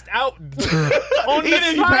passed out on Even the if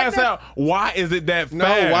he slide pass that- out, why is it that fast? No,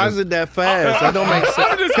 why is it that fast? That don't make sense.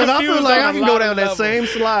 I'm just Because I feel confused like on I a can lot go of down that levels. same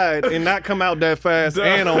slide and not come out that fast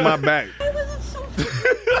and on my back.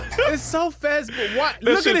 It's so fast, but why? That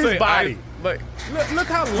Look at shit his say, body. like, Look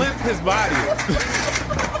how limp his body is.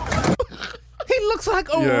 He looks like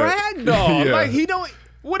a Yeah. rag doll. Yeah. Like he don't.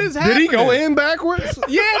 what is happening? Did he go in backwards?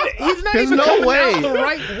 Yeah, he's not There's even no coming way. out the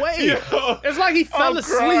right way. Yo, it's like he fell I'm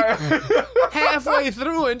asleep crying. halfway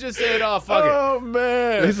through and just said, "Oh fuck Oh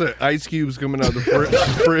man, They said ice cubes coming out the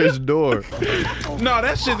fridge door. no,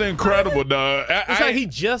 that shit's incredible, dog. It's like he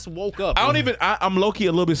just woke up. I don't even. I'm low key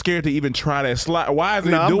a little bit scared to even try that slide. Why is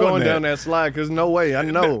he I'm doing going that? down that slide because no way. I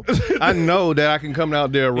know that I can come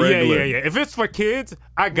out there regular. Yeah. If it's for kids,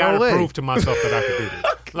 I gotta way. prove to myself that I can do this.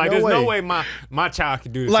 Like, there's no way my child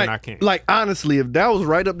can do this and I can't. Like honestly, if that was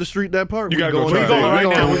right up the street, that park, You we gotta go going try it. right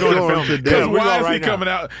now. We're going to film it. today. Because we why go is he right now. coming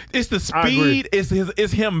out? It's the I agree. speed.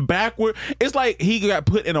 It's him backward. It's like he got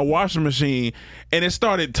put in a washing machine and it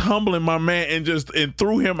started tumbling my man and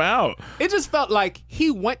threw him out. It just felt like he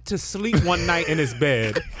went to sleep one night in his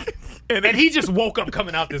bed. And he just woke up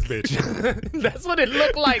coming out this bitch. That's what it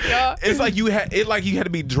looked like, y'all. It's like you had to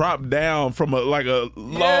be dropped down from a long.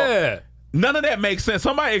 Yeah. None of that makes sense.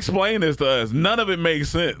 Somebody explain this to us. None of it makes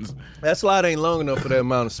sense. That slide ain't long enough for that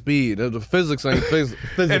amount of speed. The physics ain't physics.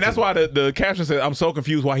 And that's why the caption said, "I'm so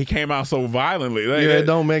confused why he came out so violently." Like, it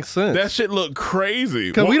don't make sense. That shit looked crazy.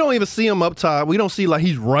 Because we don't even see him up top. We don't see like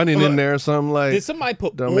he's running in there or something like. Did somebody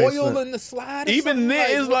put Don't make oil sense. in the slide? Or Even something?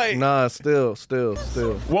 then, it's like Nah, still.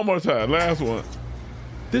 one more time, last one.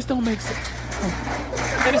 This don't make sense.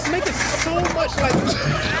 And it's making so much like.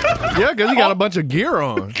 Yeah, because he got a bunch of gear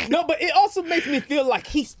on. No, but it also makes me feel like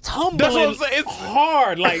he's tumbling That's what I'm saying. It's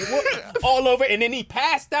hard, like all over, and then he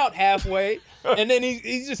passed out halfway, and then he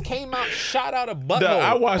just came out, shot out a butthole.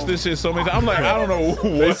 I watched this shit so many times. I'm like, I don't know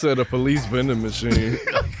They what. said a police vending machine.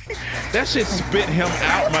 That shit spit him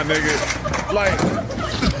out, my nigga. Like,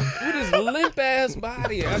 with his limp ass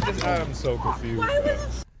body. I'm so confused.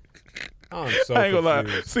 I'm so I ain't gonna lie.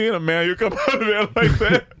 confused. Seeing a man, you come out of there like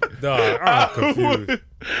that. Dog, I'm confused.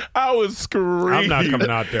 I was screaming. I'm not coming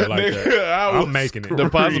out there like that. I'm making it. The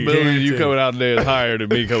possibility of you coming out there is higher than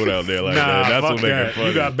me coming out there like that. That's fuck what makes that. it funny.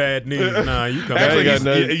 You got bad knees. Nah, you come Actually,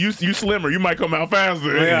 out. you slimmer. You might come out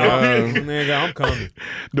faster. Yeah, nigga, I'm coming.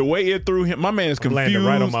 The way it threw him, my man is confused. Landed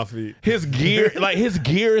right on my feet. His gear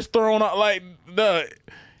is thrown out. Like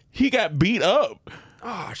he got beat up.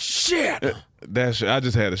 Oh shit. That shit, I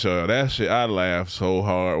just had to show y'all that shit. I laughed so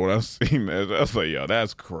hard when I seen that. I was like, yo,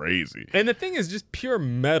 that's crazy. And the thing is just pure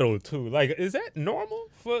metal too. Like, is that normal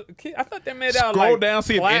for kids? I thought they made out Scroll like down,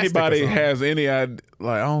 see if plastic anybody or something. has any idea.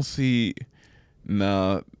 Like, I don't see.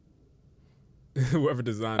 Nah. Whoever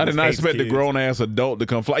designed I this did not hates expect the kids. grown ass adult to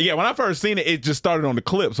come fly. Yeah, when I first seen it, it just started on the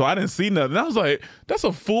clip, so I didn't see nothing. I was like, that's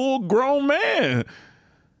a full grown man.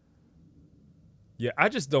 Yeah, I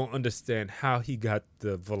just don't understand how he got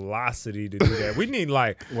the velocity to do that. We need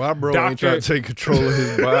like Why bro ain't trying to take control of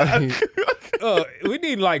his body? we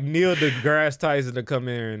need like Neil deGrasse Tyson to come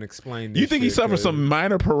here and explain this. You think he shit, suffered 'cause some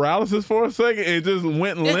minor paralysis for a second? It just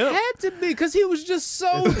went It limp. had to be because he was just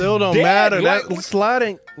so. It still don't dead. matter. Like, That slide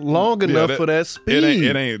ain't long enough for that speed.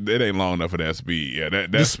 It ain't long enough for that speed. Yeah, The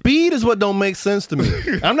that's speed is what don't make sense to me.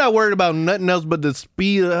 I'm not worried about nothing else but the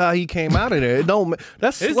speed of how he came out of there. It don't. That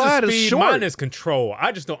it's the slide is speed, short. mine is control.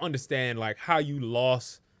 I just don't understand like how you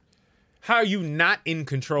you not in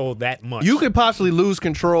control that much. You could possibly lose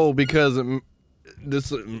control because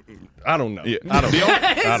this. I don't know. Yeah. I don't know.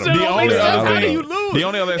 How do you lose? The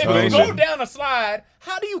only other if you explanation. go down a slide,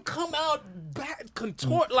 how do you come out back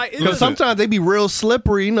contort like? Because sometimes they be real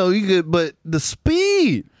slippery. You know, you could, but the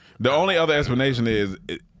speed. The only other explanation is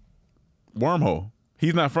wormhole.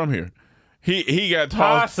 He's not from here. He got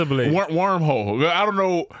tossed. Possibly. Wormhole. I don't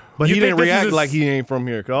know. But You he think didn't this react is like he ain't from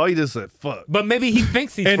here. Cause all he just said "fuck." But maybe he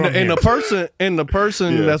thinks he's And from here. the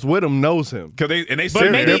person that's with him knows him. Cause they But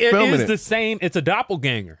said maybe they're it filming is the same. It's a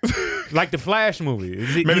doppelganger, like the Flash movie.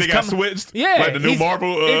 Maybe they got switched. Yeah, like the new he's-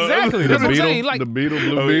 Marvel. Exactly. That's what I'm saying. Like, the Beetle,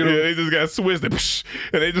 Blue Oh, Beetle. yeah, they just got switched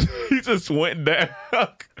and he just went down.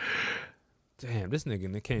 damn, this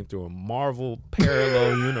nigga came through a Marvel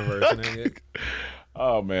parallel universe. Nigga.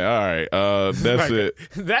 Oh man! All right, that's Like, it.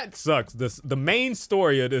 That sucks. The main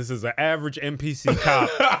story of this is an average NPC cop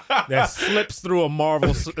that slips through a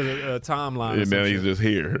Marvel timeline. or And some now he's shit. just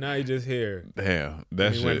here. Now he's just here. Damn,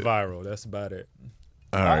 that He went shit. viral. That's about it.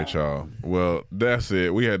 All right, y'all. Well, that's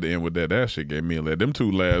it. We had to end with that. That shit gave me a laugh. Them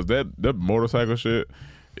two laughs. That motorcycle shit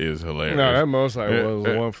is hilarious. No, that motorcycle was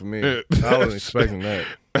the one for me. I wasn't expecting that.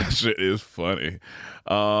 That shit is funny.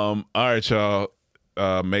 All right, y'all.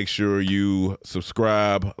 Make sure you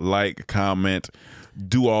subscribe, like, comment,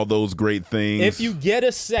 do all those great things. If you get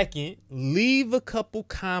a second, leave a couple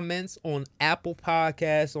comments on Apple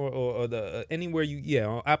Podcasts or the anywhere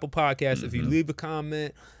on Apple Podcasts. If you leave a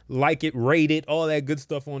comment, like it, rate it, all that good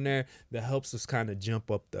stuff on there, that helps us kind of jump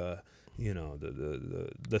up the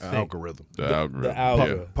the thing. algorithm. The algorithm.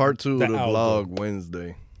 algorithm. Part 2 of the algorithm. vlog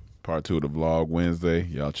Wednesday. Part 2 of the vlog Wednesday.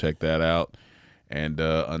 Y'all check that out. And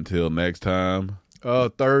until next time.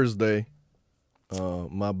 Thursday.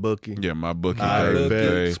 My bookie. Yeah, my bookie I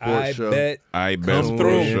Thursday. Bet sports show. I bet Come sports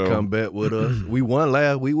through. show. Come bet with us. We won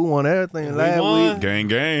last week. We won everything last week.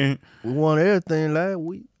 Gang. We won everything last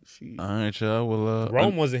week. Shit. All right, y'all. Well,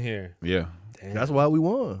 Rome wasn't here. Yeah. Damn. That's why we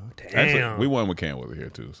won. Actually, we won when Cam was here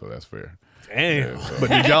too, so that's fair. Damn. Yeah, so. But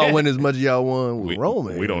did y'all win as much as y'all won with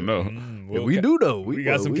Roman? We don't know. We do though. We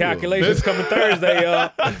got some calculations coming Thursday,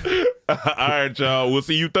 y'all. All right, y'all. We'll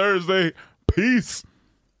see you Thursday. Peace.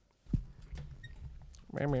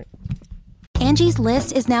 Angie's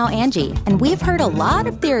List is now Angie, and we've heard a lot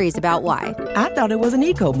of theories about why. I thought it was an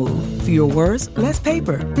eco move. Fewer words, less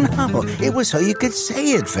paper. No, it was so you could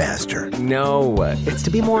say it faster. No, it's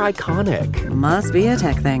to be more iconic. Must be a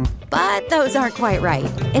tech thing. But those aren't quite right.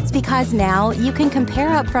 It's because now you can compare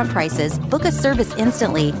upfront prices, book a service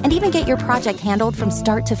instantly, and even get your project handled from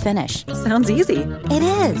start to finish. Sounds easy. It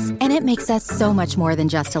is, and it makes us so much more than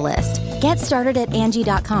just a list. Get started at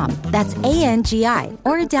Angie.com. That's ANGI,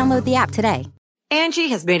 or download the app today. Angie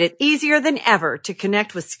has made it easier than ever to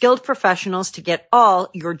connect with skilled professionals to get all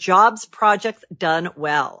your jobs projects done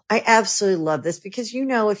well. I absolutely love this because,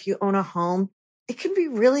 if you own a home, it can be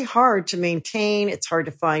really hard to maintain. It's hard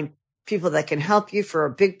to find people that can help you for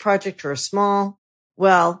a big project or a small.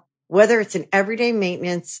 Well, whether it's in everyday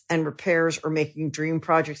maintenance and repairs or making dream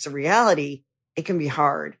projects a reality, it can be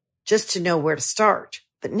hard just to know where to start.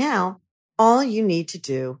 But now all you need to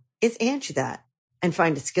do is Angie that and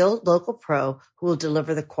find a skilled local pro who will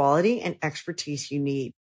deliver the quality and expertise you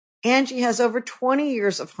need. Angie has over 20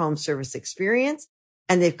 years of home service experience,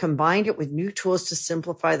 and they've combined it with new tools to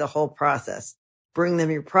simplify the whole process. Bring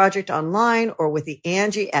them your project online or with the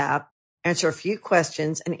Angie app, answer a few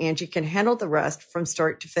questions, and Angie can handle the rest from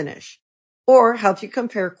start to finish. Or help you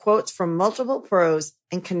compare quotes from multiple pros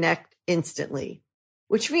and connect instantly,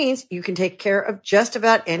 which means you can take care of just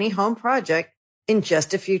about any home project in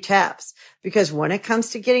just a few taps. Because when it comes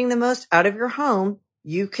to getting the most out of your home,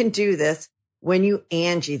 you can do this when you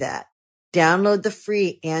Angie that. Download the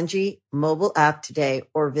free Angie mobile app today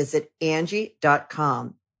or visit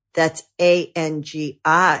Angie.com. That's ANGI.com.